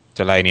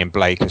 Delaney and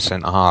Blake as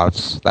centre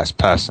halves. That's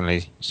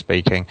personally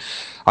speaking.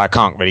 I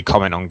can't really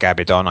comment on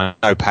Gabidon. I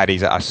know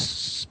Paddy's. I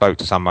spoke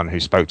to someone who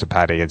spoke to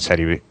Paddy and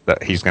said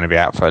that he's going to be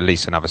out for at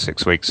least another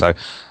 6 weeks. So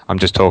I'm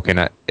just talking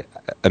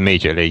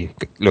immediately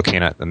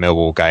looking at the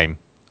Millwall game.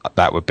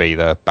 That would be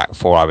the back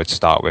four I would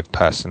start with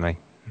personally.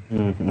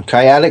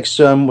 Okay, Alex,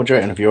 what do you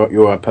reckon of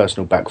your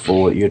personal back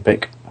four that you'd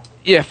pick?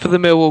 Yeah, for the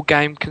Millwall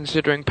game,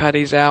 considering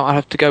Paddy's out, I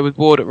have to go with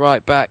Ward at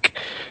right back,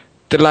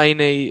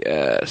 Delaney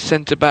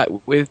centre back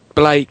with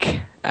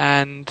Blake,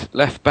 and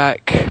left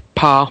back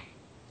Parr.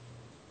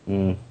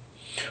 I'm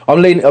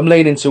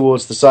leaning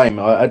towards the same.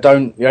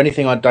 The only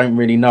thing I don't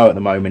really know at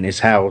the moment is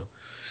how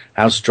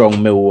strong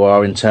Millwall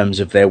are in terms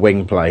of their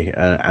wing play,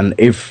 and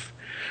if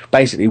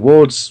basically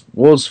Ward's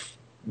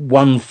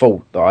one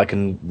fault that I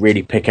can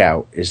really pick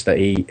out is that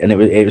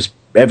it was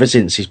ever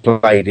since he's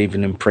played,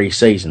 even in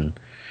pre-season,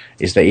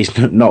 is that he's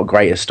not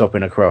great at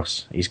stopping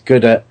across. He's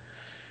good at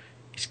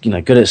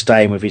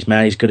staying with his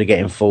man. He's good at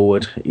getting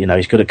forward.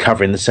 He's good at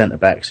covering the centre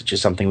backs, which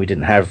is something we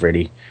didn't have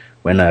really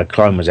when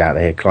Klein was out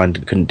there. Klein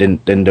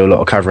didn't do a lot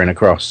of covering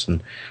across,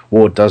 and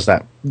Ward does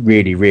that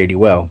really, really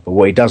well. But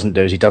what he doesn't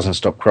do is he doesn't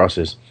stop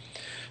crosses.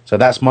 So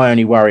that's my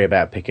only worry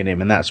about picking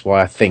him, and that's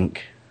why I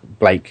think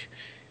Blake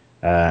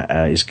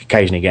is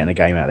occasionally getting a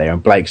game out there.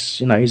 And Blake's,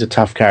 he's a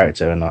tough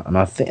character, and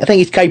I think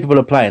he's capable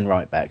of playing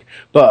right back.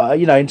 But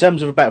in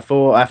terms of a back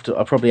four, I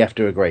probably have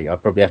to agree. I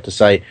probably have to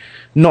say,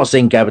 not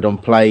seeing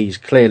Gabidon play, he's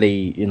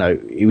clearly,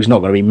 he was not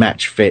going to be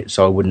match fit,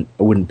 so I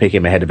wouldn't pick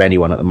him ahead of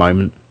anyone at the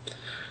moment.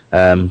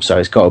 So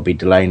it's got to be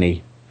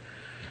Delaney,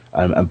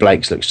 and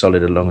Blake's looks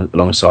solid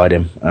alongside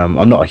him.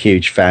 I'm not a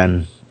huge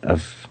fan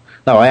of.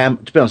 No, I am.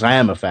 To be honest, I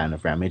am a fan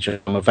of Ramage.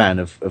 I'm a fan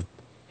of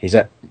his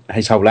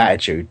whole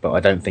attitude, but I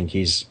don't think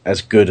he's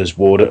as good as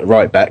Ward at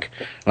right back,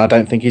 and I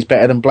don't think he's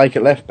better than Blake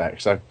at left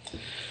back. So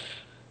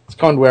it's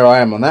kind of where I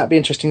am on that. It'd be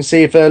interesting to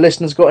see if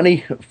listeners got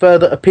any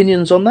further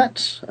opinions on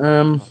that.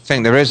 I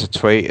think there is a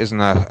tweet, isn't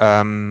there,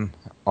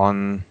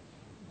 on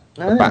the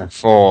back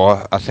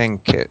four. I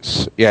think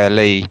it's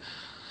Lee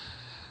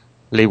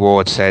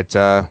Ward said,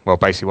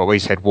 basically what we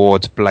said: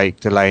 Ward, Blake,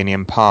 Delaney,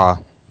 and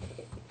Parr.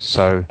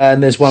 So,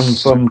 and there's one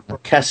from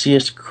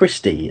Cassius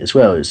Christie as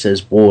well. It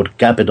says Ward,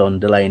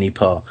 Gabidon, Delaney,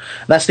 Parr.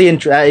 That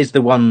is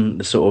the one,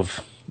 the sort of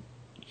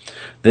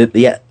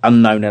the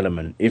unknown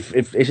element. If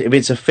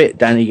it's a fit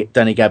Danny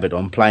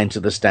Gabidon playing to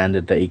the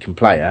standard that he can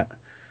play at,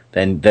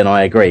 then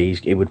I agree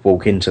he would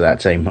walk into that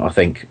team. I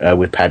think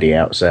with Paddy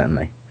out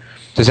certainly.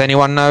 Does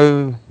anyone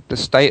know the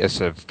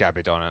status of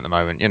Gabidon at the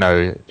moment,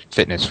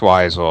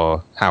 fitness-wise,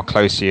 or how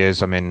close he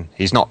is? I mean,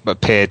 he's not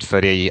appeared for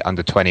the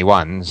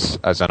under-21s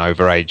as an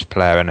overage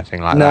player or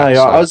anything like that.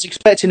 No, I was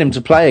expecting him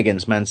to play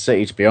against Man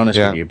City, to be honest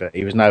with you, but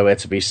he was nowhere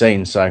to be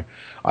seen. So,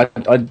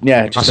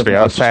 must be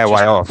a fair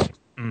way off.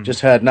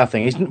 Just heard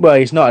nothing.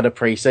 He's not had a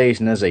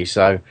pre-season, has he?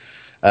 So,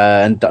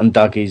 and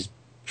Doug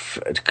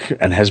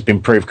and has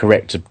been proved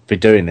correct to be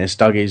doing this.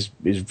 Doug is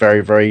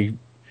very, very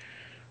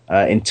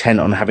intent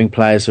on having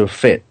players who are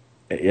fit,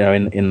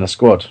 in the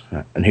squad,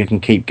 and who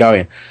can keep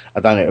going.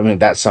 I mean,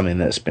 that's something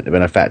that's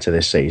been a factor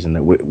this season,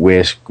 that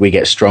we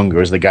get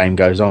stronger as the game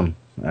goes on.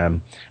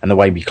 And the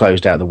way we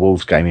closed out the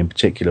Wolves game in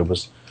particular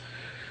was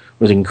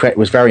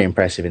very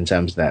impressive in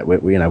terms of that.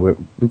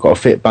 We've got a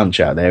fit bunch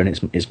out there,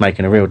 and it's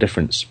making a real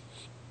difference.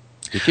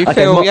 Did you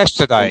feel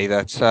yesterday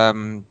that? I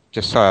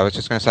was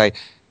just going to say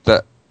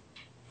that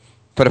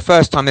for the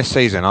first time this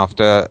season,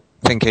 after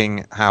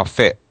thinking how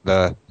fit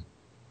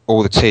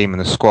all the team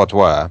and the squad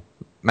were.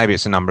 Maybe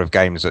it's a number of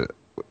games that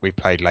we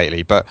played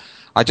lately, but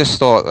I just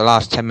thought the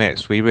last 10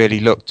 minutes we really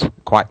looked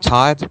quite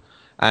tired,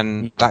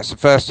 and that's the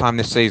first time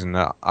this season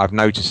that I've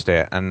noticed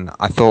it, and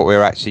I thought we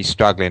were actually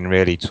struggling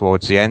really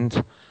towards the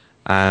end.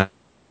 It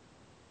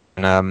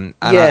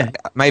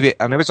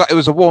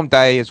was a warm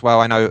day as well,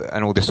 I know,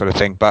 and all this sort of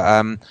thing, but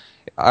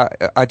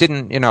I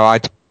didn't,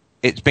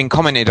 it's been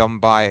commented on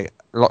by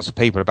lots of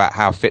people about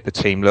how fit the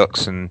team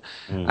looks and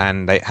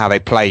how they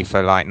play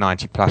for like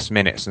 90 plus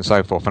minutes and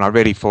so forth, and I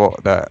really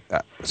thought that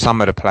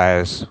some of the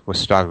players were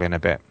struggling a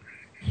bit.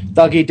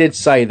 Dougie did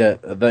say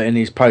that in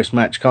his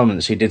post-match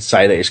comments, he did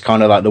say that it's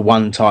kind of like the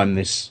one time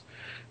this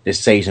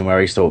season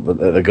where he's thought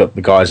that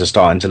the guys are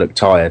starting to look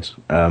tired,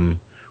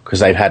 because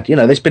they've had,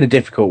 there's been a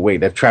difficult week.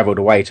 They've travelled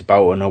away to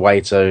Bolton,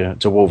 away to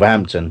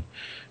Wolverhampton.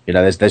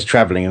 There's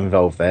travelling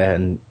involved there,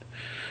 and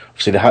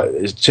obviously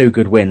there's 2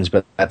 good wins,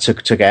 but that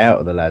took it out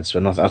of the lads.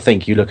 And I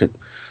think you look at,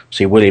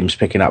 Williams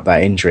picking up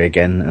that injury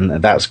again,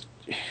 and that's,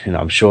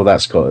 I'm sure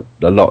that's got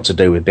a lot to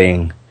do with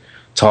being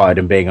tired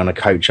and being on a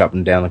coach up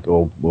and down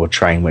or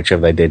train,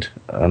 whichever they did.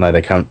 I know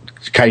they can't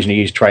occasionally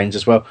use trains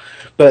as well,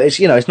 but it's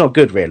it's not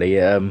good really.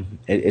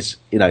 It's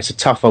a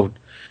tough old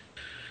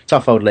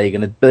league,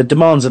 and the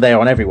demands are there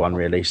on everyone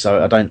really.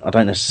 So I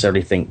don't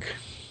necessarily think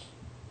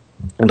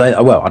And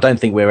I don't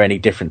think we're any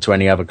different to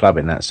any other club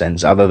in that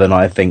sense, other than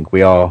I think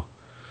we are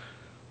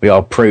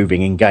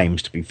proving in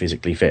games to be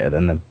physically fitter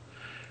than them.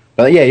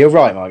 But yeah, you're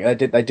right, Mark.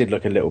 They did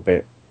look a little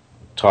bit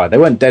tired. They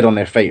weren't dead on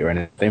their feet or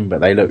anything,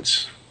 but they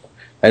looked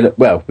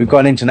well. We've got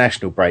an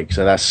international break,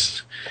 so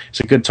it's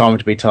a good time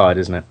to be tired,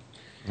 isn't it?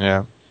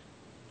 Yeah.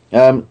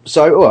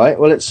 So all right,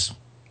 well let's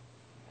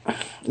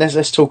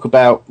talk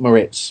about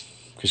Moritz,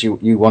 because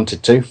you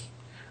wanted to.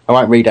 I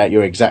won't read out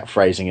your exact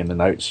phrasing in the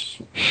notes.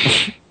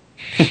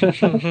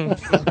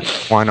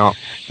 Why not?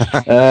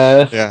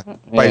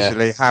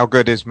 Basically, how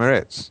good is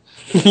Moritz?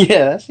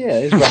 It's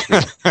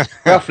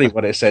roughly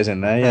what it says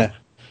in there.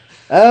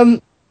 Yeah.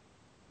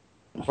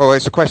 Well,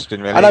 it's a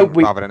question, really,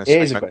 rather than a statement.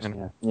 It is a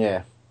question.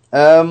 Yeah.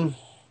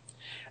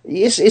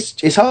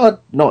 It's hard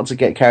not to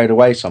get carried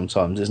away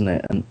sometimes, isn't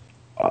it? And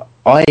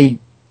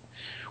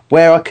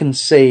where I can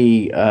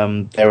see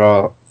there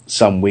are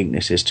some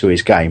weaknesses to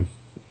his game,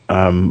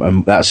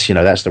 and that's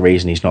the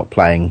reason he's not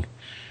playing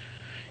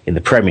in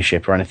the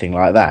Premiership or anything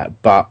like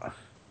that. But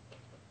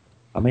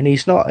I mean,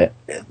 he's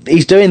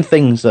doing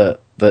things that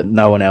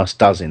no one else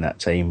does in that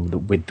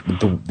team with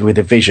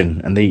the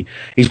vision, and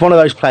he's one of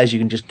those players you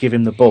can just give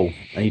him the ball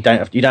and you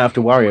don't have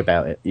to worry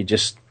about it.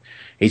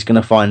 He's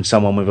going to find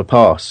someone with a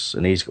pass,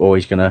 and he's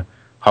going to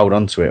hold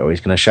on to it, or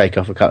he's going to shake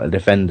off a couple of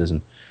defenders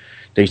and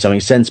do something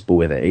sensible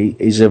with it.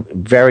 He's a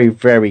very,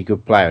 very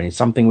good player, and it's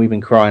something we've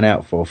been crying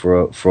out for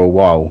a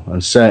while.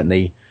 And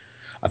certainly,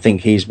 I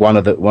think he's one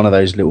of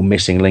those little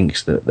missing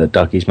links that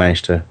Dougie's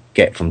managed to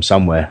get from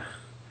somewhere.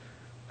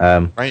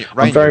 I'm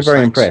very,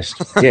 very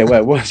impressed. Yeah,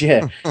 well, it was,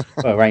 yeah.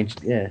 Well,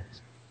 Rangers, yeah.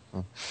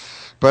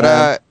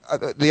 But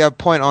the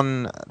point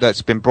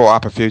that's been brought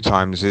up a few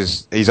times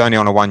is he's only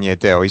on a 1-year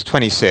deal. He's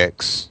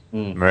 26,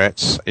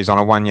 Moritz. He's on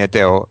a 1-year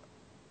deal.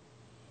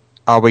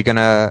 Are we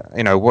gonna,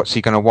 what's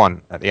he gonna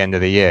want at the end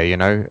of the year?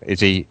 Is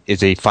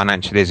he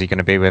financially? Is he going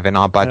to be within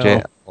our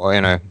budget?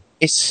 Or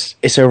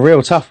it's a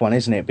real tough one,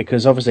 isn't it?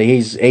 Because obviously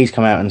he's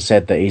come out and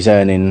said that he's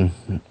earning,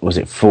 was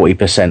it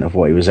 40% of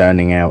what he was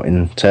earning out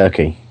in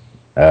Turkey?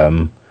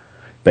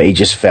 But he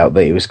just felt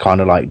that it was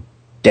kind of like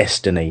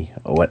destiny,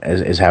 or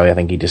is how I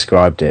think he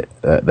described it,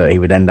 that he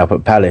would end up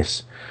at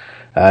Palace.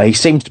 He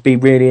seems to be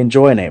really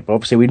enjoying it, but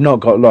obviously we've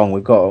not got long.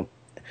 We've got,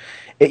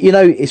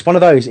 it's one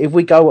of those. If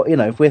we go,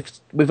 if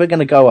we're going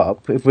to go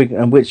up,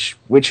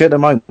 which at the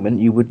moment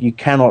you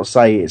cannot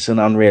say it's an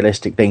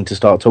unrealistic thing to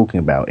start talking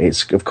about.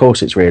 Of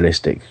course it's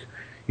realistic.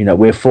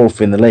 We're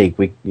fourth in the league.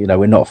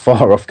 We're not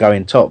far off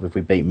going top if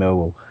we beat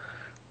Millwall,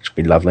 which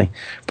would be lovely.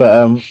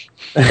 But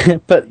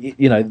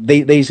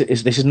this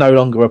is no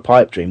longer a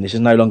pipe dream. This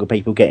is no longer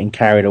people getting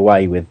carried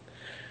away with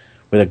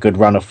a good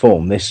run of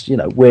form.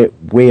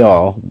 We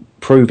are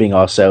proving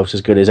ourselves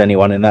as good as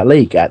anyone in that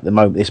league at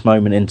this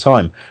moment in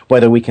time.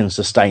 Whether we can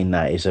sustain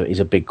that is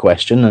a big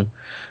question, and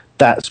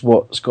that's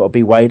what's got to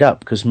be weighed up.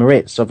 Because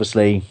Moritz,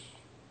 obviously,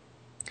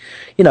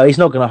 he's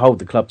not going to hold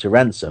the club to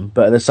ransom,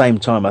 but at the same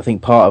time, I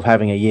think part of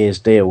having a year's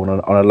deal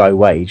on a low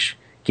wage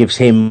gives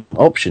him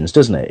options,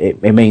 doesn't it?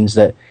 It means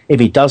that if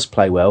he does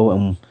play well,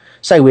 and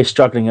say we're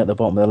struggling at the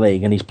bottom of the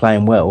league and he's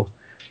playing well,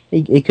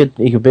 he could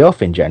be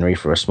off in January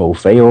for a small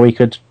fee, or he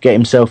could get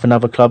himself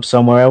another club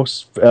somewhere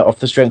else off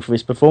the strength of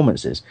his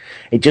performances.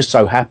 It just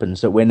so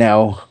happens that we're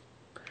now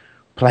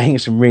playing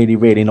some really,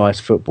 really nice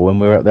football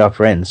and we're at the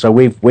upper end. So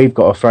we've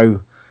got to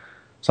throw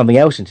something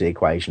else into the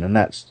equation, and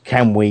that's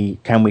can we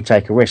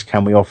take a risk?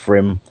 Can we offer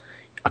him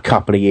a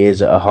couple of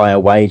years at a higher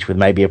wage with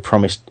maybe a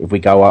promise if we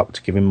go up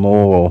to give him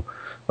more,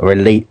 or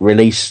a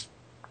release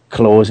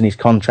clause in his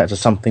contract or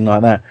something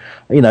like that?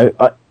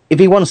 If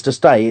he wants to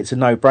stay, it's a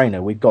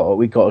no-brainer. We've got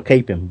to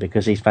keep him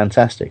because he's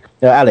fantastic.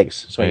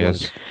 Alex, sorry.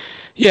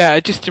 Yeah,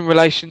 just in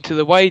relation to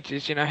the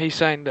wages, he's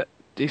saying that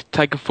he's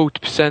taken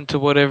 40% or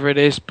whatever it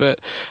is,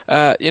 but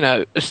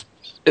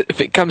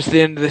if it comes to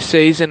the end of the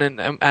season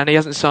and he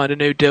hasn't signed a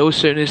new deal, as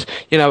soon as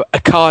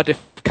a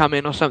Cardiff come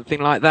in or something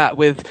like that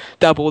with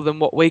double than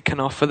what we can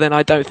offer, then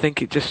I don't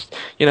think it just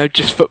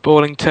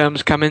footballing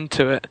terms come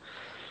into it.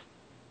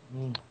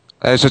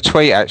 There's a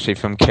tweet actually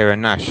from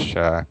Kieran Nash,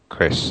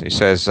 Chris. He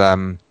says,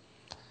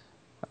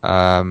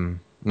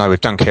 no,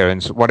 we've done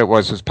Kieran's. What it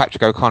was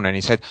Patrick O'Connor, and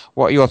he said,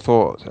 what are your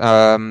thoughts?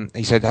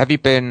 He said, have you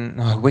been...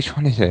 Oh, which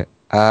one is it?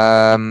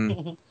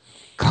 Can't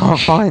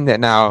find it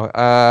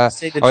now.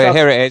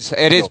 Here it is.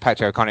 It is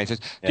Patrick O'Connor. He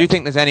says, do you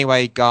think there's any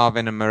way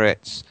Garvin and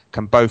Moritz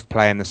can both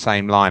play in the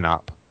same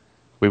lineup?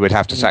 We would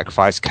have to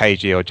sacrifice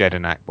KG or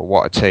Jedinak, but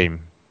what a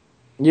team.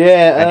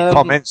 Yeah. Any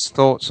comments,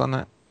 thoughts on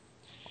that?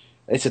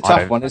 It's a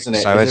tough one, isn't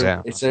it? So is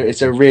it?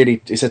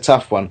 It's a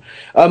tough one.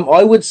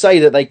 I would say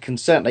that they could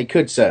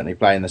certainly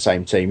play in the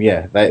same team.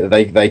 Yeah,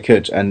 they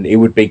could, and it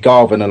would be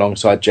Garvin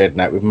alongside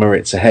Jedinak with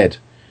Moritz ahead.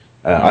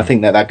 I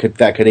think that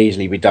could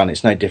easily be done.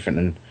 It's no different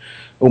than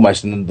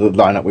almost in the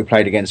lineup we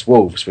played against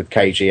Wolves with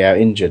KG out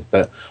injured.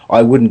 But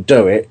I wouldn't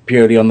do it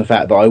purely on the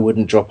fact that I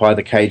wouldn't drop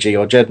either KG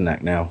or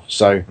Jedinak now.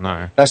 So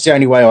that's the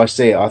only way I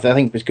see it. I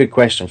think it's a good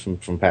question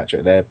from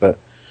Patrick there, but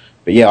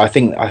yeah, I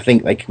think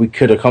we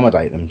could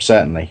accommodate them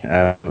certainly,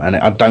 and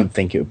I don't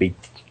think it would be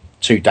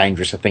too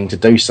dangerous a thing to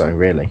do so.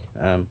 Really,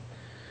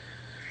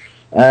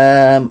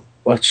 Well,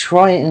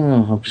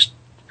 I'm just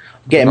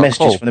getting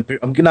messages from the.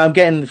 I'm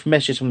getting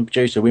messages from the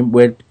producer.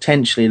 We're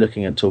potentially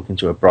looking at talking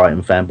to a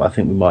Brighton fan, but I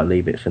think we might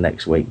leave it for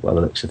next week by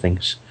the looks of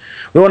things.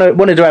 We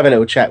wanted to have a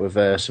little chat with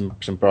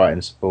some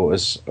Brighton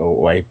supporters,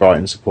 or a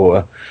Brighton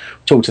supporter,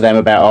 talk to them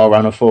about our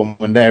run of form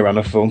and their run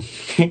of form.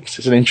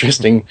 It's an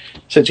interesting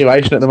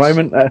situation at the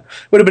moment.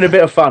 Would have been a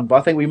bit of fun, but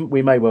I think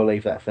we may well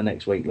leave that for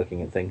next week,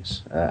 looking at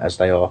things as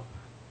they are.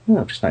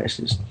 I've just noticed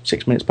it's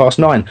 6 minutes past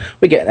 9.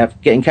 We're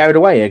getting carried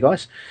away here,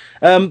 guys.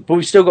 But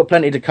we've still got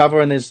plenty to cover,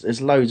 and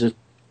there's loads of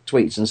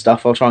tweets and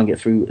stuff. I'll try and get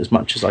through as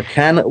much as I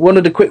can.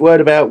 Wanted a quick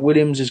word about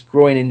Williams'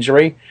 groin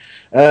injury.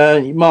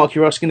 Mark,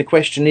 you're asking the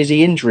question: is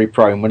he injury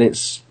prone? Well,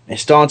 it's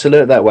starting to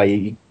look that way.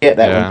 You get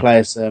that when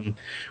players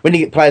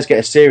players get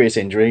a serious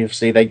injury.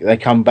 Obviously, they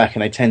come back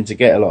and they tend to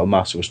get a lot of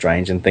muscle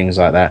strains and things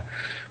like that.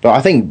 But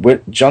I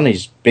think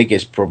Johnny's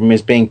biggest problem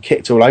is being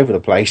kicked all over the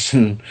place,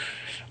 and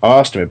I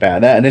asked him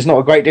about that, and there's not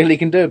a great deal he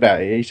can do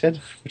about it, he said,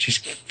 which is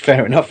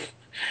fair enough.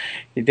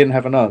 He didn't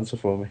have an answer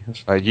for me.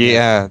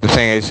 The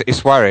thing is,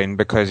 it's worrying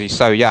because he's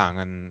so young,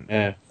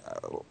 and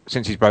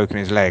since he's broken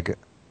his leg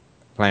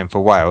playing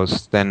for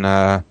Wales, then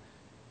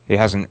he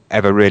hasn't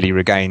ever really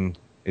regained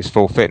his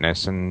full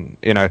fitness. And,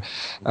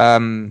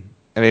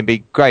 it'd be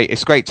great.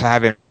 It's great to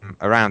have him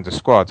around the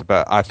squad,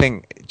 but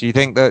do you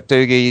think that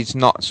Dougie's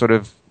not sort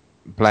of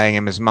playing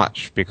him as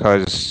much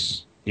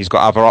because he's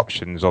got other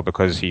options, or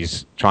because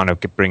he's trying to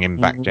bring him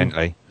back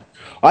gently?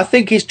 I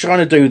think he's trying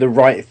to do the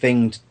right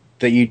thing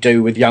that you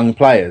do with young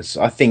players.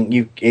 I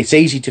think it's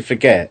easy to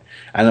forget,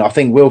 and I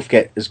think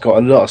Wilfgett has got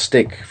a lot of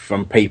stick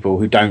from people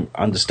who don't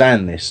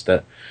understand this,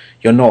 that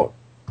you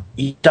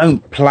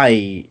don't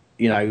play,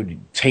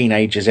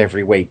 teenagers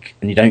every week,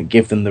 and you don't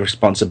give them the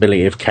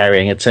responsibility of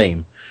carrying a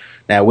team.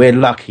 Now, we're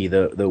lucky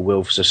that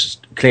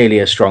Wilf's clearly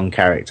a strong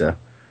character,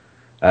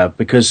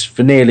 because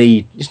for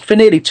nearly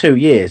 2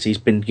 years he's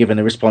been given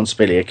the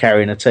responsibility of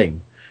carrying a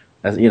team,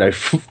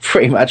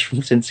 pretty much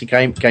since he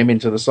came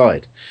into the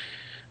side.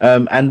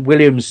 And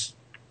Williams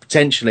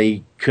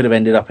potentially could have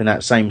ended up in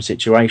that same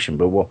situation,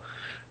 but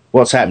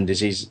what's happened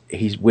is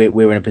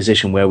we're in a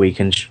position where he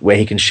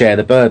can share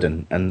the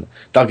burden, and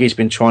Dougie's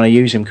been trying to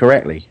use him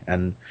correctly.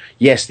 And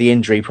yes, the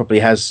injury probably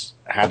has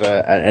had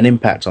an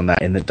impact on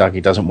that, in that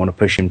Dougie doesn't want to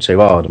push him too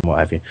hard and what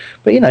have you.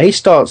 But he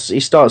starts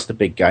the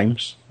big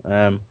games.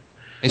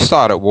 He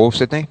started at Wolves,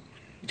 didn't he?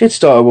 He did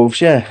start at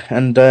Wolves, yeah,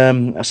 and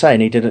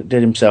he did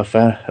himself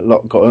got a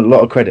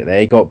lot of credit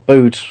there. He got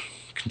booed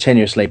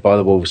continuously by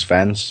the Wolves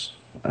fans,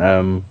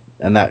 and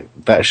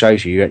that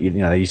shows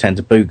you tend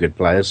to boo good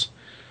players,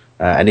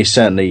 and he's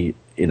certainly,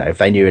 if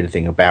they knew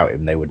anything about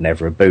him, they would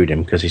never have booed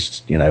him, because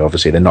he's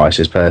obviously the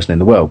nicest person in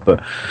the world.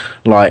 But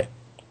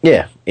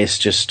it's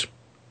just,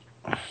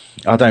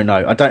 I don't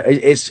know.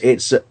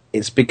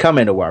 It's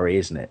becoming a worry,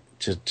 isn't it,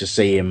 to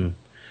see him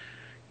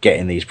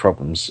getting these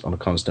problems on a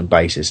constant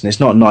basis, and it's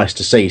not nice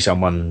to see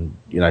someone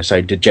so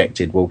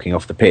dejected walking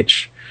off the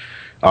pitch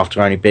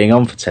after only being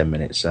on for 10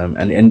 minutes.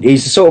 And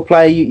he's the sort of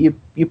player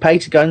you pay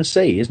to go and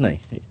see, isn't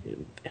he?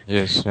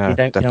 Yes, you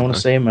don't want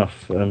to see him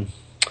off.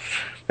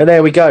 But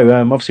there we go.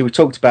 Obviously, we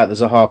talked about the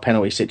Zaha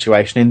penalty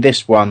situation. In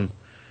this one,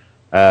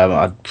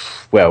 I'll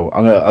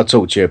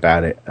talk to you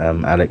about it,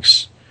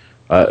 Alex.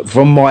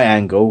 From my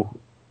angle,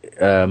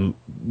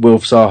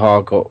 Wilf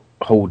Zaha got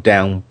hauled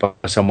down by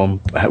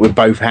someone with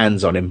both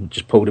hands on him,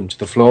 just pulled him to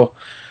the floor.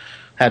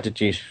 How did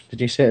you see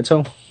it at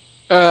all?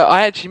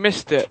 I actually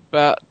missed it,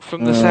 but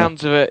from the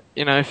sounds of it,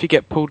 if you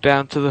get pulled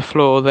down to the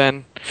floor,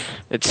 then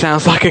it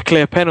sounds like a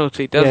clear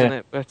penalty, doesn't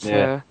it? But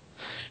it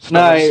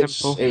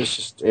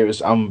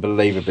was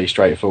unbelievably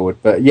straightforward.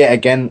 But yeah,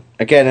 again,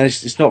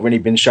 it's not really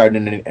been shown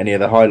in any of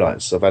the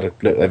highlights. I've had a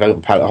look. They've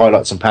had the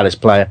highlights on Palace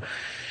player.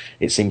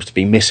 It seems to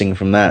be missing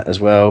from that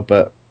as well.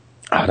 But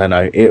I don't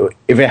know.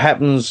 If it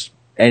happens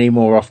any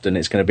more often,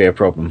 it's going to be a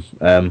problem.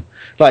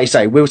 Like you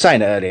say, we were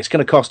saying it earlier, it's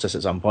going to cost us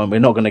at some point. We're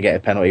not going to get a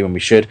penalty when we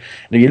should.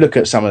 And if you look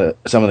at some of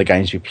the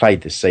games we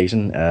played this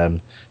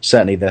season,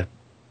 certainly the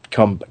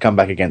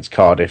comeback against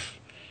Cardiff,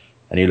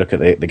 and you look at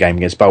the game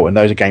against Bolton,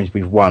 those are games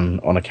we've won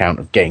on account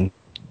of getting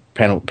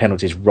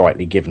penalties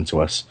rightly given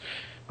to us.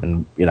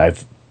 And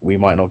we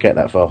might not get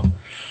that far.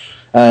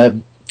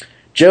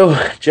 Jill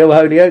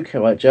Holyoke,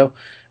 all right, Jill,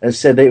 has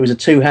said that it was a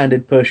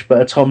two-handed push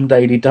but a Tom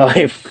Daley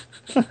dive.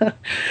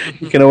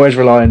 You can always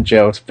rely on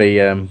Jill to be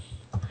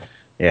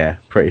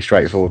pretty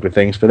straightforward with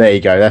things, but there you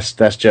go,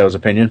 that's Jill's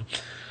opinion.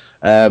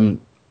 So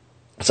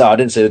I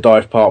didn't see the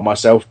dive part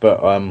myself,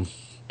 but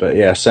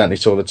yeah, I certainly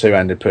saw the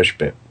two-handed push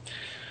bit.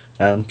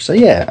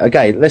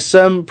 Okay, let's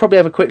probably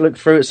have a quick look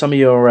through at some of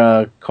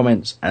your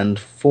comments and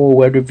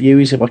forward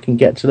reviews if I can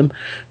get to them.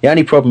 The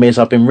only problem is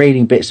I've been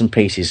reading bits and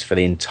pieces for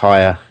the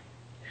entire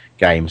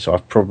game, so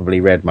I've probably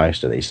read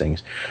most of these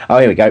things. Oh,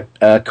 here we go.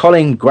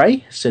 Colin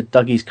Gray said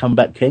Dougie's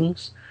comeback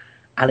kings.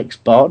 Alex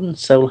Barton,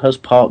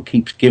 Selhurst Park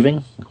keeps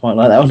giving. I quite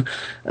like that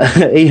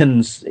one.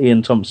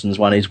 Ian Thompson's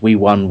one is we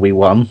won.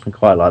 I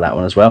quite like that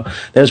one as well.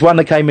 There's one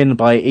that came in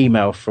by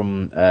email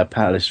from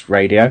Palace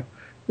Radio.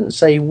 Didn't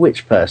say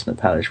which person at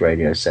Palace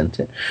Radio sent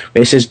it.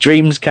 But it says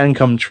dreams can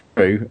come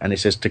true, and it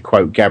says to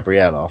quote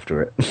Gabrielle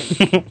after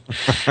it.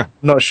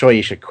 Not sure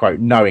you should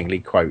knowingly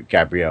quote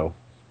Gabrielle.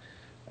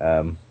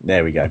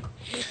 There we go.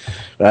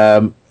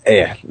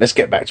 Yeah, let's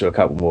get back to a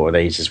couple more of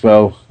these as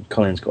well.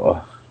 Colin's got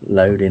a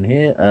load in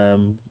here.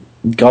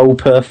 Goal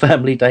per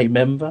Family Day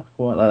member.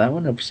 Quite like that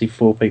one. Obviously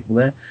 4 people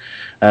there.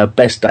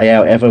 Best day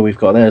out ever we've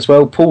got there as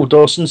well. Paul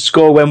Dawson,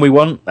 score when we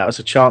want. That was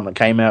a chant that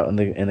came out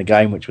in the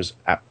game, which was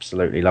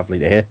absolutely lovely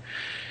to hear.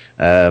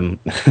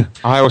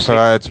 I also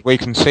heard we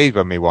concede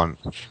when we want.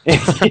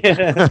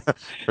 Yeah.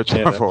 Which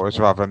I thought was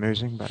rather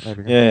amusing, but there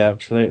we go. Yeah,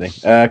 absolutely.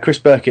 Chris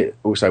Burkett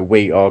also,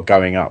 we are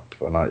going up.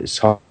 And it's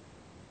hard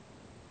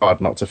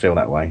not to feel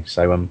that way.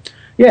 So,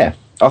 yeah,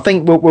 I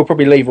think we'll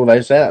probably leave all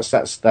those there.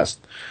 That's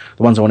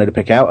the ones I wanted to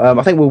pick out.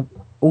 I think we'll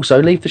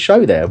also leave the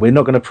show there. We're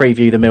not going to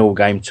preview the Millwall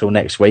game till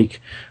next week.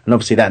 And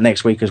obviously that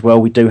next week as well,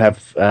 we do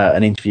have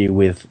an interview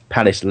with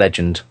Palace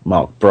legend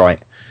Mark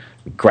Bright.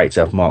 Great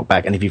to have Mark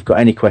back. And if you've got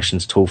any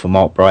questions at all for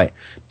Mark Bright,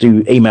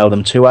 do email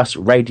them to us,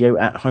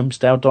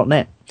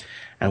 radio@homestyle.net.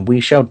 And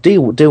we shall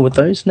deal with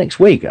those next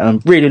week.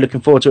 I'm really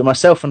looking forward to it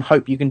myself and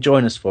hope you can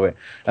join us for it.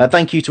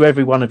 Thank you to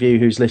every one of you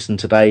who's listened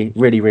today.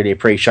 Really, really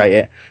appreciate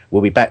it.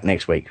 We'll be back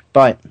next week.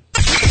 Bye.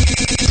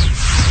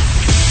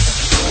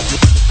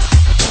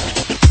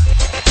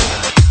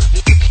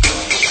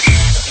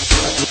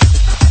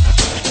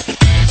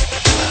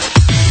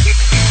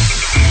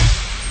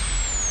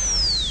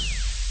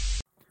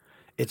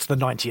 It's the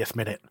 90th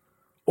minute.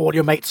 All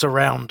your mates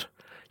around.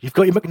 You've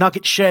got your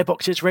McNugget share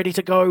boxes ready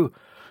to go.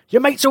 Your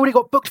mate's already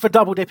got booked for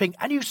double dipping,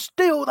 and you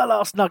steal the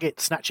last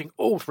nugget, snatching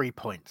all 3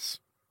 points.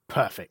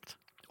 Perfect.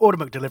 Order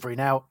McDelivery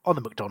now on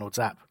the McDonald's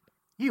app.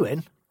 You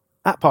in?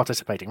 At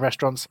participating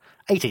restaurants,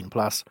 18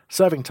 plus,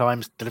 serving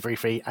times, delivery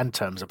fee, and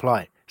terms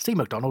apply. See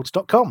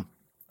mcdonalds.com.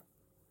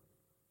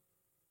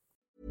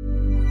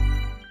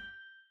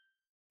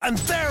 And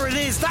there it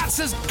is, that's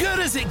as good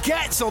as it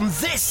gets on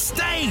this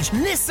stage.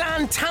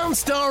 Nissan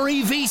Townstar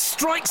EV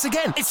strikes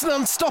again. It's an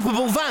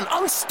unstoppable van,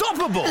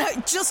 unstoppable.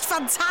 Just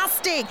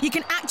fantastic. You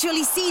can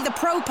actually see the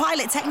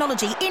ProPilot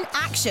technology in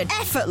action.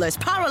 Effortless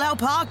parallel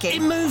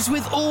parking. It moves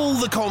with all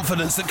the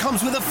confidence that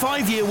comes with a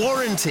 5-year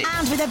warranty.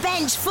 And with a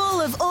bench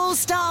full of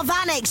all-star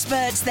van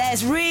experts,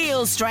 there's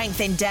real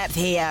strength in depth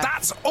here.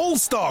 That's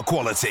all-star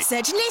quality.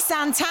 Search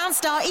Nissan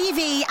Townstar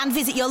EV and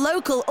visit your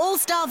local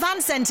all-star van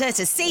centre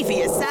to see for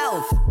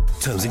yourself.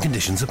 Terms and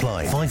conditions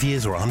apply. 5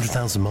 years or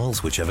 100,000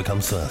 miles, whichever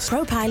comes first.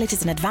 ProPilot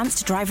is an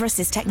advanced driver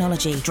assist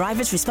technology.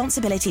 Driver's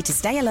responsibility to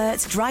stay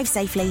alert, drive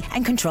safely,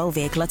 and control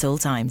vehicle at all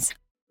times.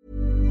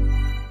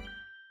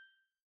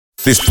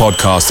 This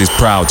podcast is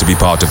proud to be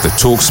part of the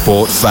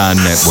TalkSport Fan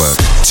Network.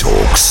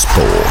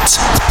 TalkSport.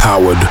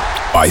 Powered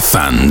by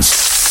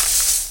fans.